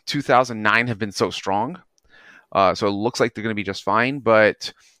since 2009 have been so strong. So it looks like they're going to be just fine,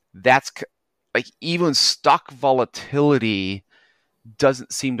 but that's like even stock volatility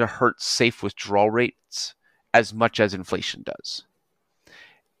doesn't seem to hurt safe withdrawal rates as much as inflation does.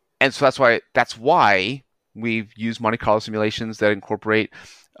 And so that's why we've used Monte Carlo simulations that incorporate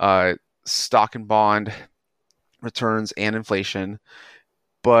stock and bond returns and inflation.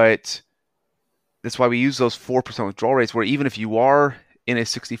 But that's why we use those 4% withdrawal rates, where even if you are in a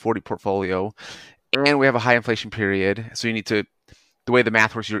 60-40 portfolio and we have a high inflation period, so you need to, the way the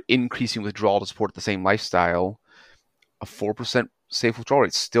math works, you're increasing withdrawal to support the same lifestyle, a 4% safe withdrawal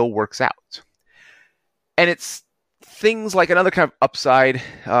rate still works out. And it's things like another kind of upside,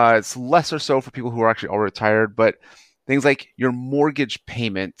 it's less or so for people who are actually already retired, but things like your mortgage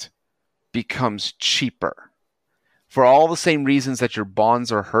payment becomes cheaper. For all the same reasons that your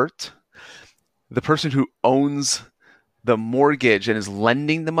bonds are hurt, the person who owns the mortgage and is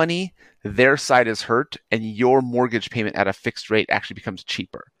lending the money, their side is hurt, and your mortgage payment at a fixed rate actually becomes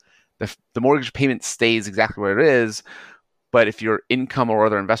cheaper. The mortgage payment stays exactly where it is, but if your income or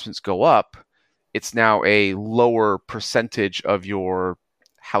other investments go up, it's now a lower percentage of your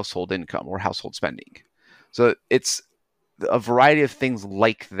household income or household spending. So it's a variety of things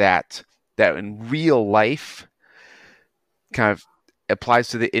like that in real life kind of applies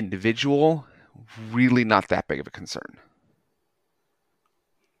to the individual, really not that big of a concern.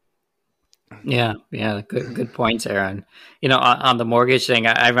 Yeah, good points, Aaron. On the mortgage thing,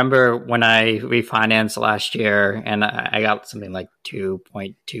 I remember when I refinanced last year, and I got something like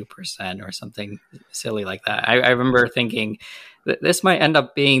 2.2% or something silly like that. I remember thinking that this might end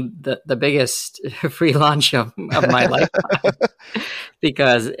up being the biggest free lunch of my lifetime,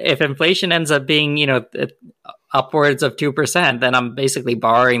 because if inflation ends up being upwards of 2%, then I'm basically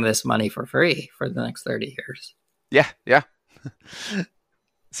borrowing this money for free for the next 30 years. Yeah.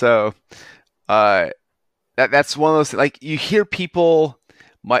 So. That's one of those, like, you hear people,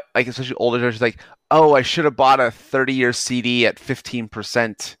 especially older generation, like, oh, I should have bought a 30-year CD at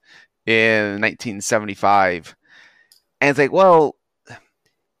 15% in 1975. And it's like, well,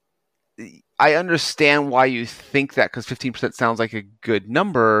 I understand why you think that, because 15% sounds like a good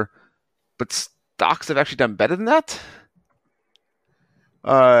number, but stocks have actually done better than that.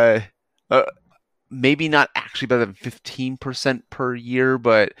 Maybe not actually better than 15% per year,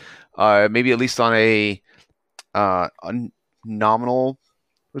 but maybe at least on a nominal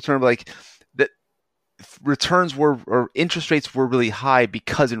return. Like that, returns were, or interest rates were really high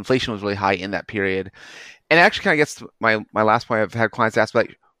because inflation was really high in that period. And it actually kind of gets to my last point. I've had clients ask,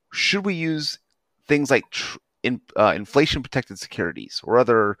 like, should we use things like inflation protected securities or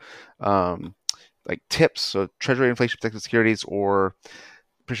other like TIPS, so Treasury inflation protected securities, or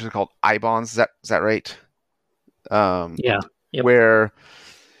pretty sure they're called I bonds. Is that right? Yeah. Yep. Where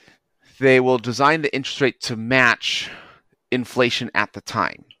they will design the interest rate to match inflation at the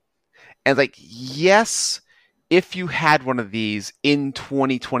time. And like, yes, if you had one of these in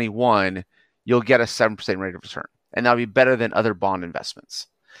 2021, you'll get a 7% rate of return. And that'll be better than other bond investments.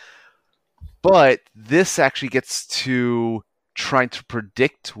 But this actually gets to trying to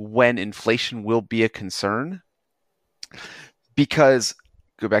predict when inflation will be a concern. Because,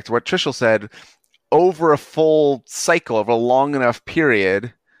 go back to what Trishul said, over a full cycle, over a long enough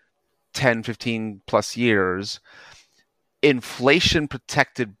period, 10, 15 plus years,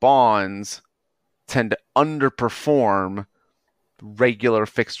 inflation-protected bonds tend to underperform regular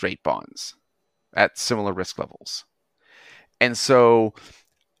fixed-rate bonds at similar risk levels. And so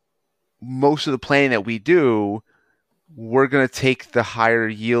most of the planning that we do, we're going to take the higher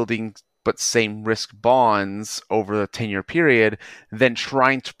yielding but same risk bonds over the 10-year period, then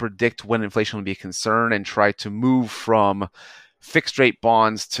trying to predict when inflation will be a concern and try to move from fixed-rate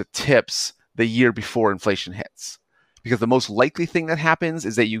bonds to TIPS the year before inflation hits. Because the most likely thing that happens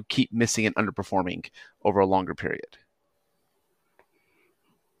is that you keep missing and underperforming over a longer period.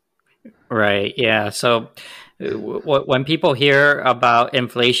 Right. Yeah. So when people hear about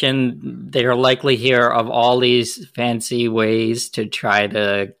inflation, they're likely hear of all these fancy ways to try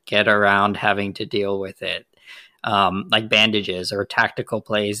to get around having to deal with it, like bandages or tactical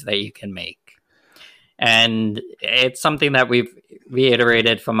plays that you can make. And it's something that we've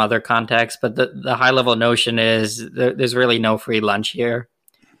reiterated from other contexts, but the high level notion is there's really no free lunch here,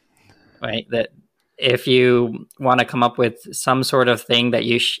 right? That if you want to come up with some sort of thing that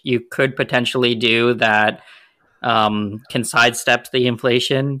you could potentially do that can sidestep the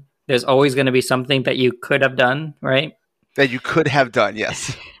inflation, there's always going to be something that you could have done, right? That you could have done,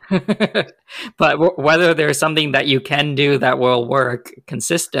 yes. But whether there's something that you can do that will work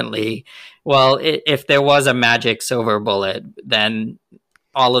consistently, well, if there was a magic silver bullet, then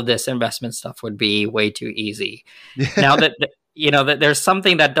all of this investment stuff would be way too easy. Now that that there's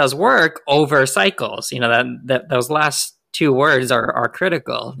something that does work over cycles, that those last two words are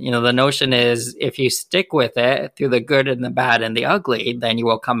critical. The notion is if you stick with it through the good and the bad and the ugly, then you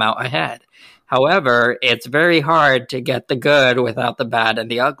will come out ahead. However, it's very hard to get the good without the bad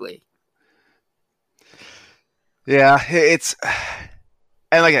and the ugly. Yeah,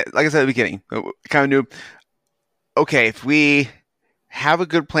 and like I said at the beginning, kind of knew, okay, if we have a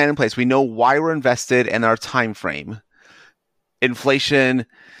good plan in place, we know why we're invested and our time frame. Inflation,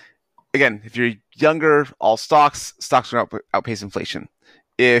 again, if you're younger, all stocks are going to outpace inflation.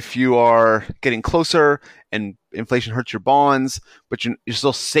 If you are getting closer and inflation hurts your bonds, but you're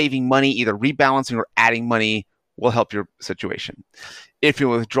still saving money, either rebalancing or adding money will help your situation. If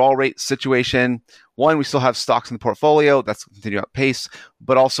you're in a withdrawal rate situation, one, we still have stocks in the portfolio that's continue to outpace,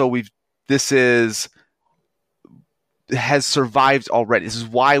 but also this has survived already. This is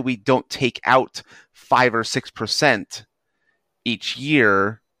why we don't take out 5 or 6% each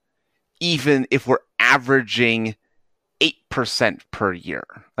year, even if we're averaging 8% per year.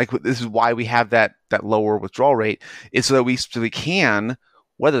 Like, this is why we have that lower withdrawal rate, is so that we can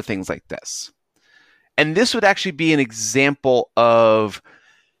weather things like this. And this would actually be an example of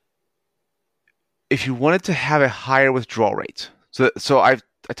if you wanted to have a higher withdrawal rate. So I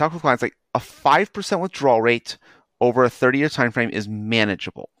talk with clients, like a 5% withdrawal rate over a 30-year time frame is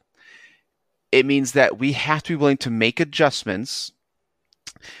manageable. It means that we have to be willing to make adjustments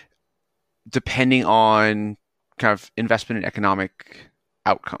depending on kind of investment and economic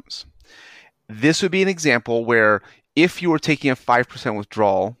outcomes. This would be an example where if you were taking a 5%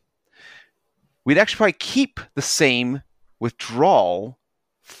 withdrawal, we'd actually probably keep the same withdrawal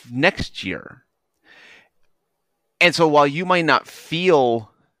next year. And so while you might not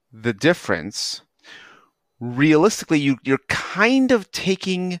feel the difference, realistically, you're kind of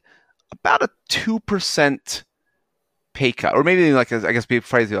taking about a 2% pay cut, or maybe like I guess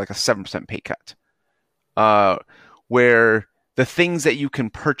probably like a 7% pay cut, where the things that you can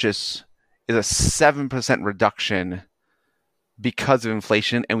purchase is a 7% reduction because of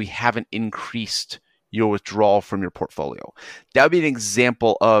inflation, and we haven't increased your withdrawal from your portfolio. That would be an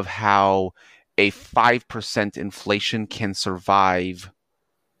example of how a 5% inflation can survive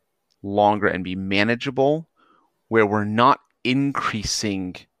longer and be manageable, where we're not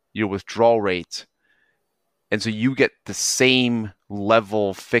increasing your withdrawal rate. And so you get the same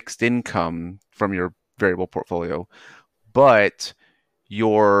level fixed income from your variable portfolio, but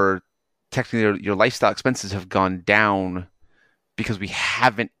your lifestyle expenses have gone down because we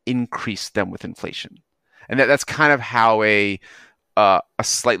haven't increased them with inflation. And that's kind of how a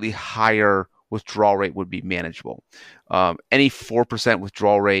slightly higher withdrawal rate would be manageable. Any 4%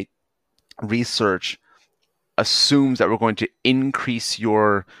 withdrawal rate research assumes that we're going to increase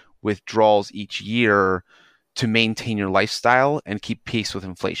your withdrawals each year to maintain your lifestyle and keep pace with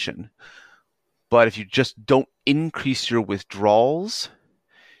inflation. But if you just don't increase your withdrawals,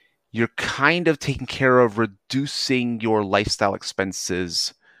 you're kind of taking care of reducing your lifestyle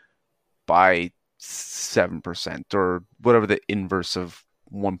expenses by 7% or whatever the inverse of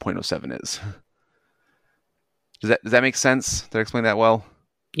 1.07 is. Does that make sense? Did I explain that well?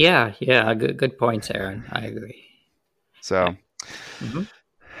 Yeah. Good points, Aaron. I agree. So,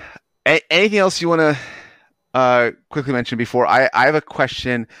 anything else you want to quickly mention before I have a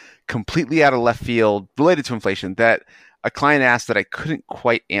question completely out of left field related to inflation that a client asked that I couldn't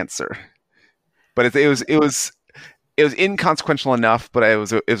quite answer, but it was inconsequential enough, but it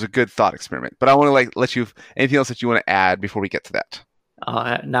was a good thought experiment. But I want to let you, anything else that you want to add before we get to that?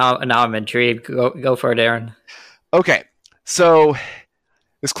 Now I'm intrigued. Go for it, Aaron. Okay, so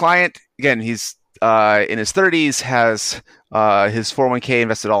this client, again, he's in his 30s, has his 401k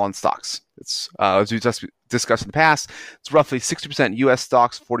invested all in stocks. It's as we just discussed in the past, it's roughly 60% U.S.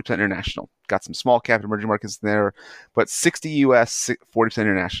 stocks, 40% international. Got some small cap emerging markets in there, but 60 U.S., 40%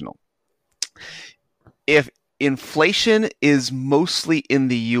 international. If inflation is mostly in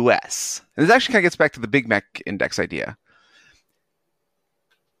the U.S., and this actually kind of gets back to the Big Mac index idea,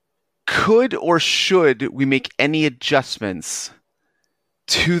 could or should we make any adjustments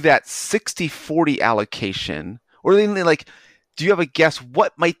to that 60-40 allocation? Or do you have a guess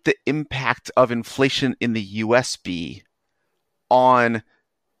what might the impact of inflation in the U.S. be on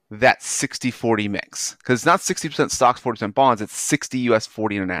that 60-40 mix? Because it's not 60% stocks, 40% bonds, it's 60 U.S.,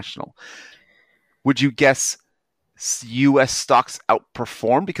 40 international. Would you guess U.S. stocks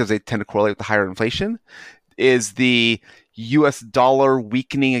outperform because they tend to correlate with the higher inflation? Is the U.S. dollar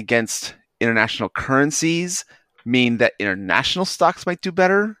weakening against international currencies mean that international stocks might do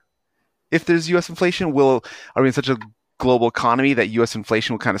better if there's U.S. inflation? Are we in such a global economy that U.S.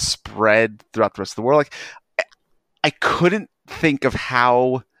 inflation will kind of spread throughout the rest of the world? I couldn't think of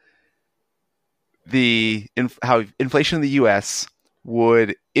how inflation in the U.S.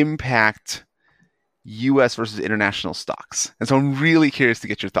 would impact U.S. versus international stocks, and so I'm really curious to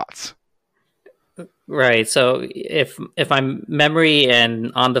get your thoughts. Right. So if my memory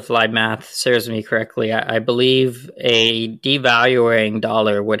and on-the-fly math serves me correctly, I believe a devaluing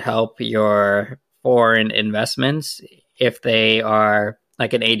dollar would help your foreign investments if they are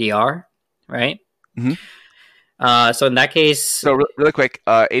like an ADR, right? Mm-hmm. So in that case... So really quick,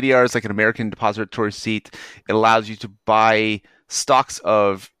 ADR is like an American depository receipt. It allows you to buy stocks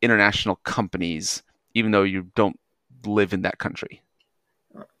of international companies, even though you don't live in that country.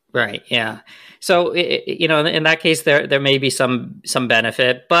 Right. Yeah. So, in that case, there may be some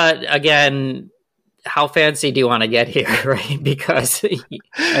benefit, but again, how fancy do you want to get here, right? Because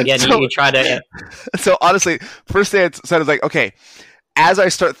again, you try to. So honestly, first thing I said is okay, as I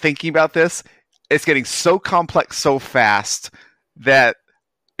start thinking about this, it's getting so complex so fast that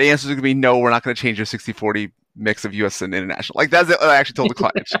the answer is going to be no. We're not going to change your 60-40 mix of U.S. and international. That's what I actually told the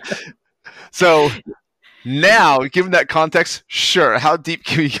client. So. Now, given that context, sure. How deep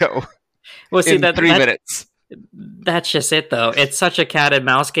can we go? Well, see, in 3 minutes. That's just it, though. It's such a cat and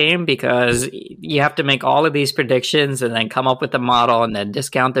mouse game because you have to make all of these predictions and then come up with a model and then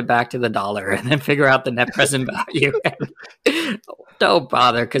discount it back to the dollar and then figure out the net present value. Don't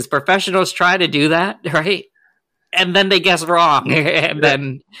bother, because professionals try to do that, right? And then they guess wrong, and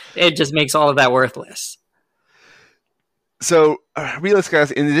then it just makes all of that worthless. So, realistically, guys,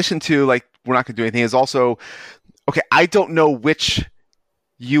 in addition to we're not going to do anything, is also, I don't know which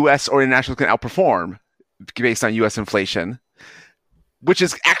U.S. or international can outperform based on U.S. inflation, which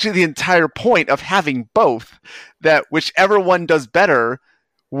is actually the entire point of having both, that whichever one does better,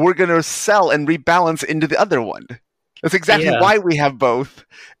 we're going to sell and rebalance into the other one. That's exactly why we have both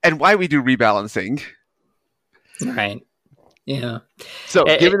and why we do rebalancing. Right. Yeah. So,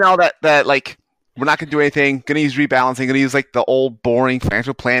 given all that we're not going to do anything, going to use rebalancing, going to use the old boring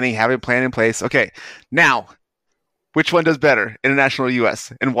financial planning, have a plan in place. Okay, now, which one does better, international or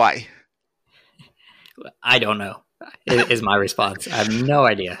U.S., and why? I don't know, is my response. I have no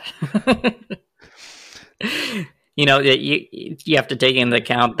idea. you have to take into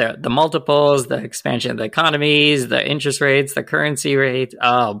account the multiples, the expansion of the economies, the interest rates, the currency rate.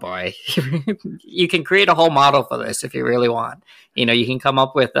 Oh boy, you can create a whole model for this if you really want. You can come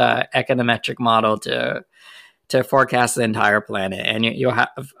up with a econometric model to forecast the entire planet, and you'll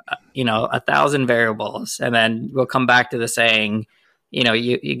have 1,000 variables, and then we'll come back to the saying,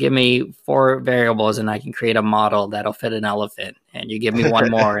 you give me 4 variables and I can create a model that'll fit an elephant, and you give me one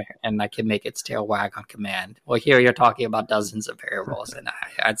more and I can make its tail wag on command. Well, here you're talking about dozens of variables, and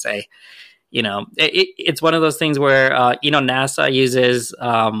I'd say, it's one of those things where, NASA uses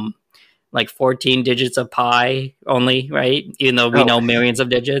like 14 digits of pi only, right? Even though we know millions of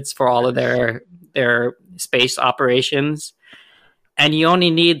digits for all of their space operations. And you only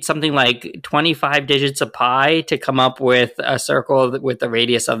need something like 25 digits of pi to come up with a circle with the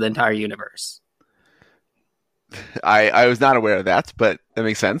radius of the entire universe. I was not aware of that, but that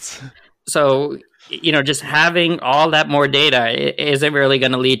makes sense. So, just having all that more data isn't really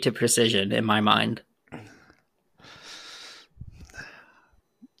going to lead to precision in my mind.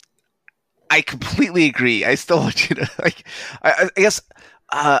 I completely agree. I still want you to I guess.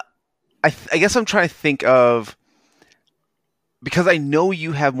 I guess I'm trying to think of, because I know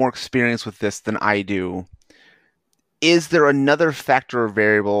you have more experience with this than I do. Is there another factor or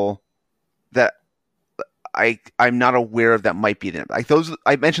variable that I'm not aware of that might be there? Like those,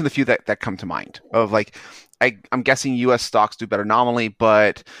 I mentioned the few that come to mind. Of like, I'm guessing U.S. stocks do better nominally,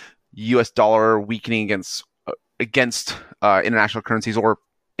 but U.S. dollar weakening against international currencies, or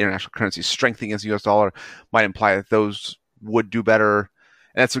international currencies strengthening against U.S. dollar, might imply that those would do better.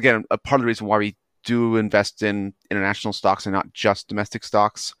 And that's, again, a part of the reason why we do invest in international stocks and not just domestic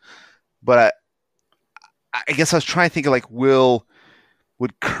stocks. But I guess I was trying to think of like,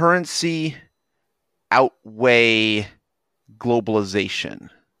 would currency outweigh globalization?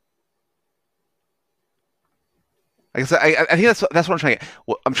 I guess I think that's what I'm trying to get.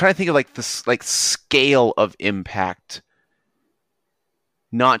 Well, I'm trying to think of like this like scale of impact,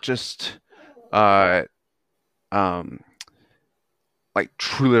 not just like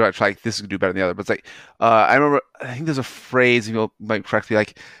truly like this is gonna do better than the other. But it's like I think there's a phrase, you might correctly,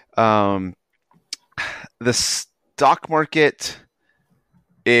 like the stock market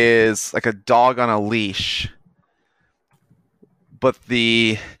is like a dog on a leash, but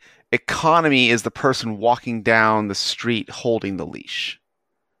the economy is the person walking down the street holding the leash.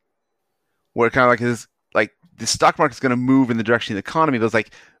 Where it kind of like is like the stock market is going to move in the direction of the economy, but it's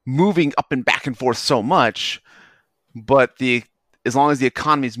like moving up and back and forth so much, but as long as the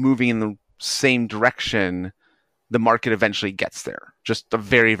economy is moving in the same direction, the market eventually gets there. Just a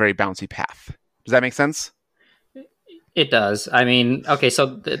very, very bouncy path. Does that make sense? It does. I mean, okay, so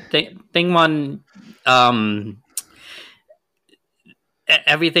the thing one,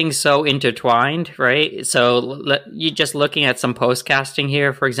 everything's so intertwined, right? So you just looking at some postcasting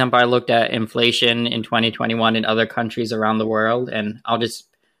here. For example, I looked at inflation in 2021 in other countries around the world, and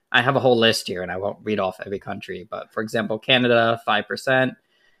I have a whole list here, and I won't read off every country. But for example, Canada, 5%.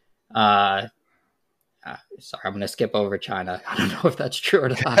 Sorry, I'm going to skip over China. I don't know if that's true or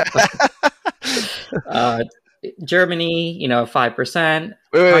not. But, Germany, 5%.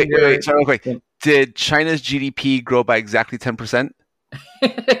 Wait. Sorry, real quick. Did China's GDP grow by exactly 10%?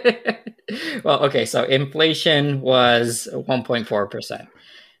 Well, okay. So inflation was 1.4%.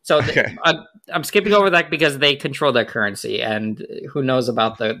 So okay. I'm skipping over that because they control their currency, and who knows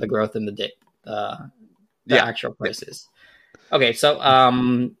about the growth in the actual prices. Okay, so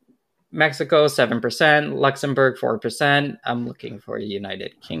Mexico 7%, Luxembourg 4%. I'm looking for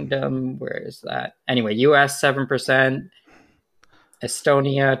United Kingdom. Where is that? Anyway, US 7%,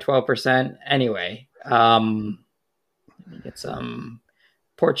 Estonia 12%. Anyway, let me get some.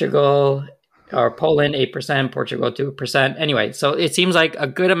 Portugal or Poland 8%, Portugal 2%. Anyway, so it seems like a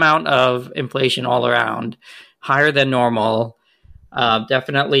good amount of inflation all around, higher than normal.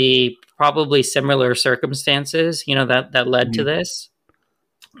 Definitely, probably similar circumstances, that led to this.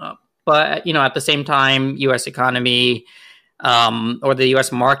 But at the same time, U.S. economy or the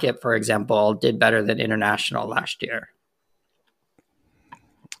U.S. market, for example, did better than international last year.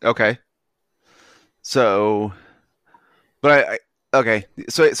 Okay. So, but okay,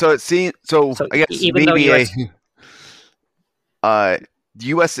 so it seems so. I guess even maybe though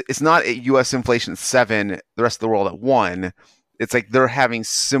U.S. It's not a U.S. inflation at 7, the rest of the world at 1. It's like they're having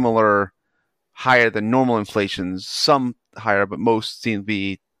similar, higher than normal inflations. Some higher, but most seem to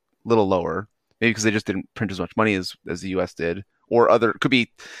be a little lower. Maybe because they just didn't print as much money as the U.S. did, or could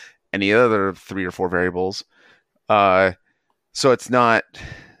be any other 3 or 4 variables. So it's not.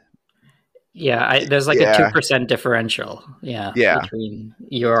 Yeah, there's like a 2% differential. Yeah. Between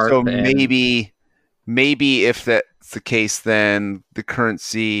Europe. So and... maybe if that's the case, then the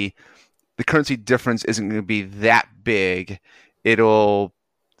currency difference isn't going to be that big. It'll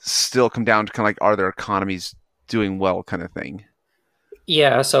still come down to kind of like, are their economies doing well kind of thing.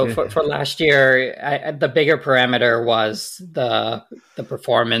 Yeah, so for last year, the bigger parameter was the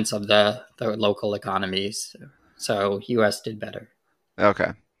performance of the local economies. So U.S. did better.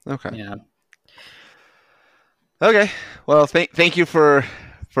 Okay. Yeah. Okay. Well, thank you for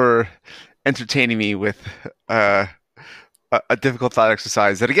entertaining me with a difficult thought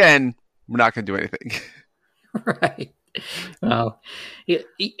exercise that, again, we're not going to do anything. Right. Well,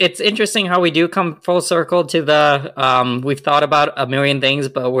 it's interesting how we do come full circle to the we've thought about a million things,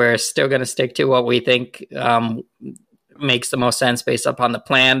 but we're still going to stick to what we think makes the most sense based upon the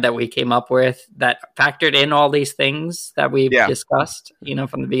plan that we came up with that factored in all these things that we've discussed,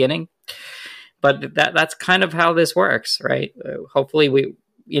 from the beginning. But that's kind of how this works, right? Hopefully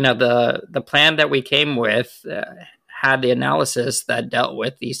the plan that we came with had the analysis that dealt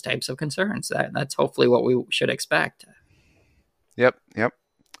with these types of concerns. That's hopefully what we should expect. Yep.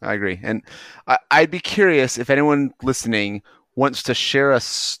 I agree. And I'd be curious if anyone listening wants to share a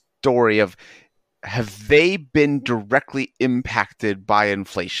story of, have they been directly impacted by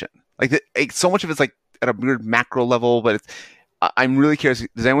inflation? Like so much of it's like at a weird macro level, but I'm really curious.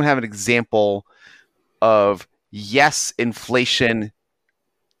 Does anyone have an example of, yes, inflation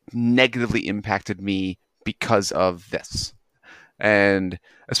negatively impacted me because of this, and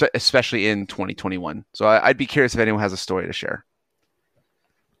especially in 2021? So I'd be curious if anyone has a story to share.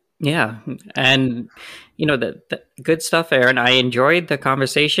 Yeah. And, the good stuff, Aaron. I enjoyed the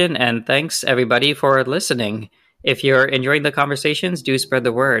conversation, and thanks everybody for listening. If you're enjoying the conversations, do spread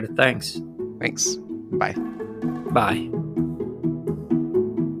the word. Thanks. Bye. Bye.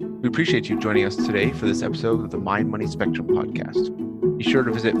 We appreciate you joining us today for this episode of the Mind Money Spectrum podcast. Be sure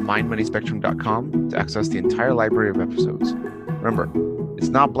to visit mindmoneyspectrum.com to access the entire library of episodes. Remember, it's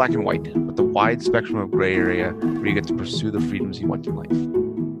not black and white, but the wide spectrum of gray area where you get to pursue the freedoms you want in life.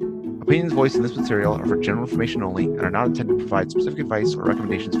 Opinions voiced in this material are for general information only and are not intended to provide specific advice or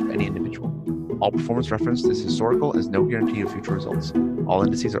recommendations for any individual. All performance referenced is historical and is no guarantee of future results. All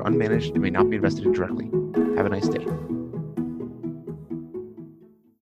indices are unmanaged and may not be invested in directly. Have a nice day.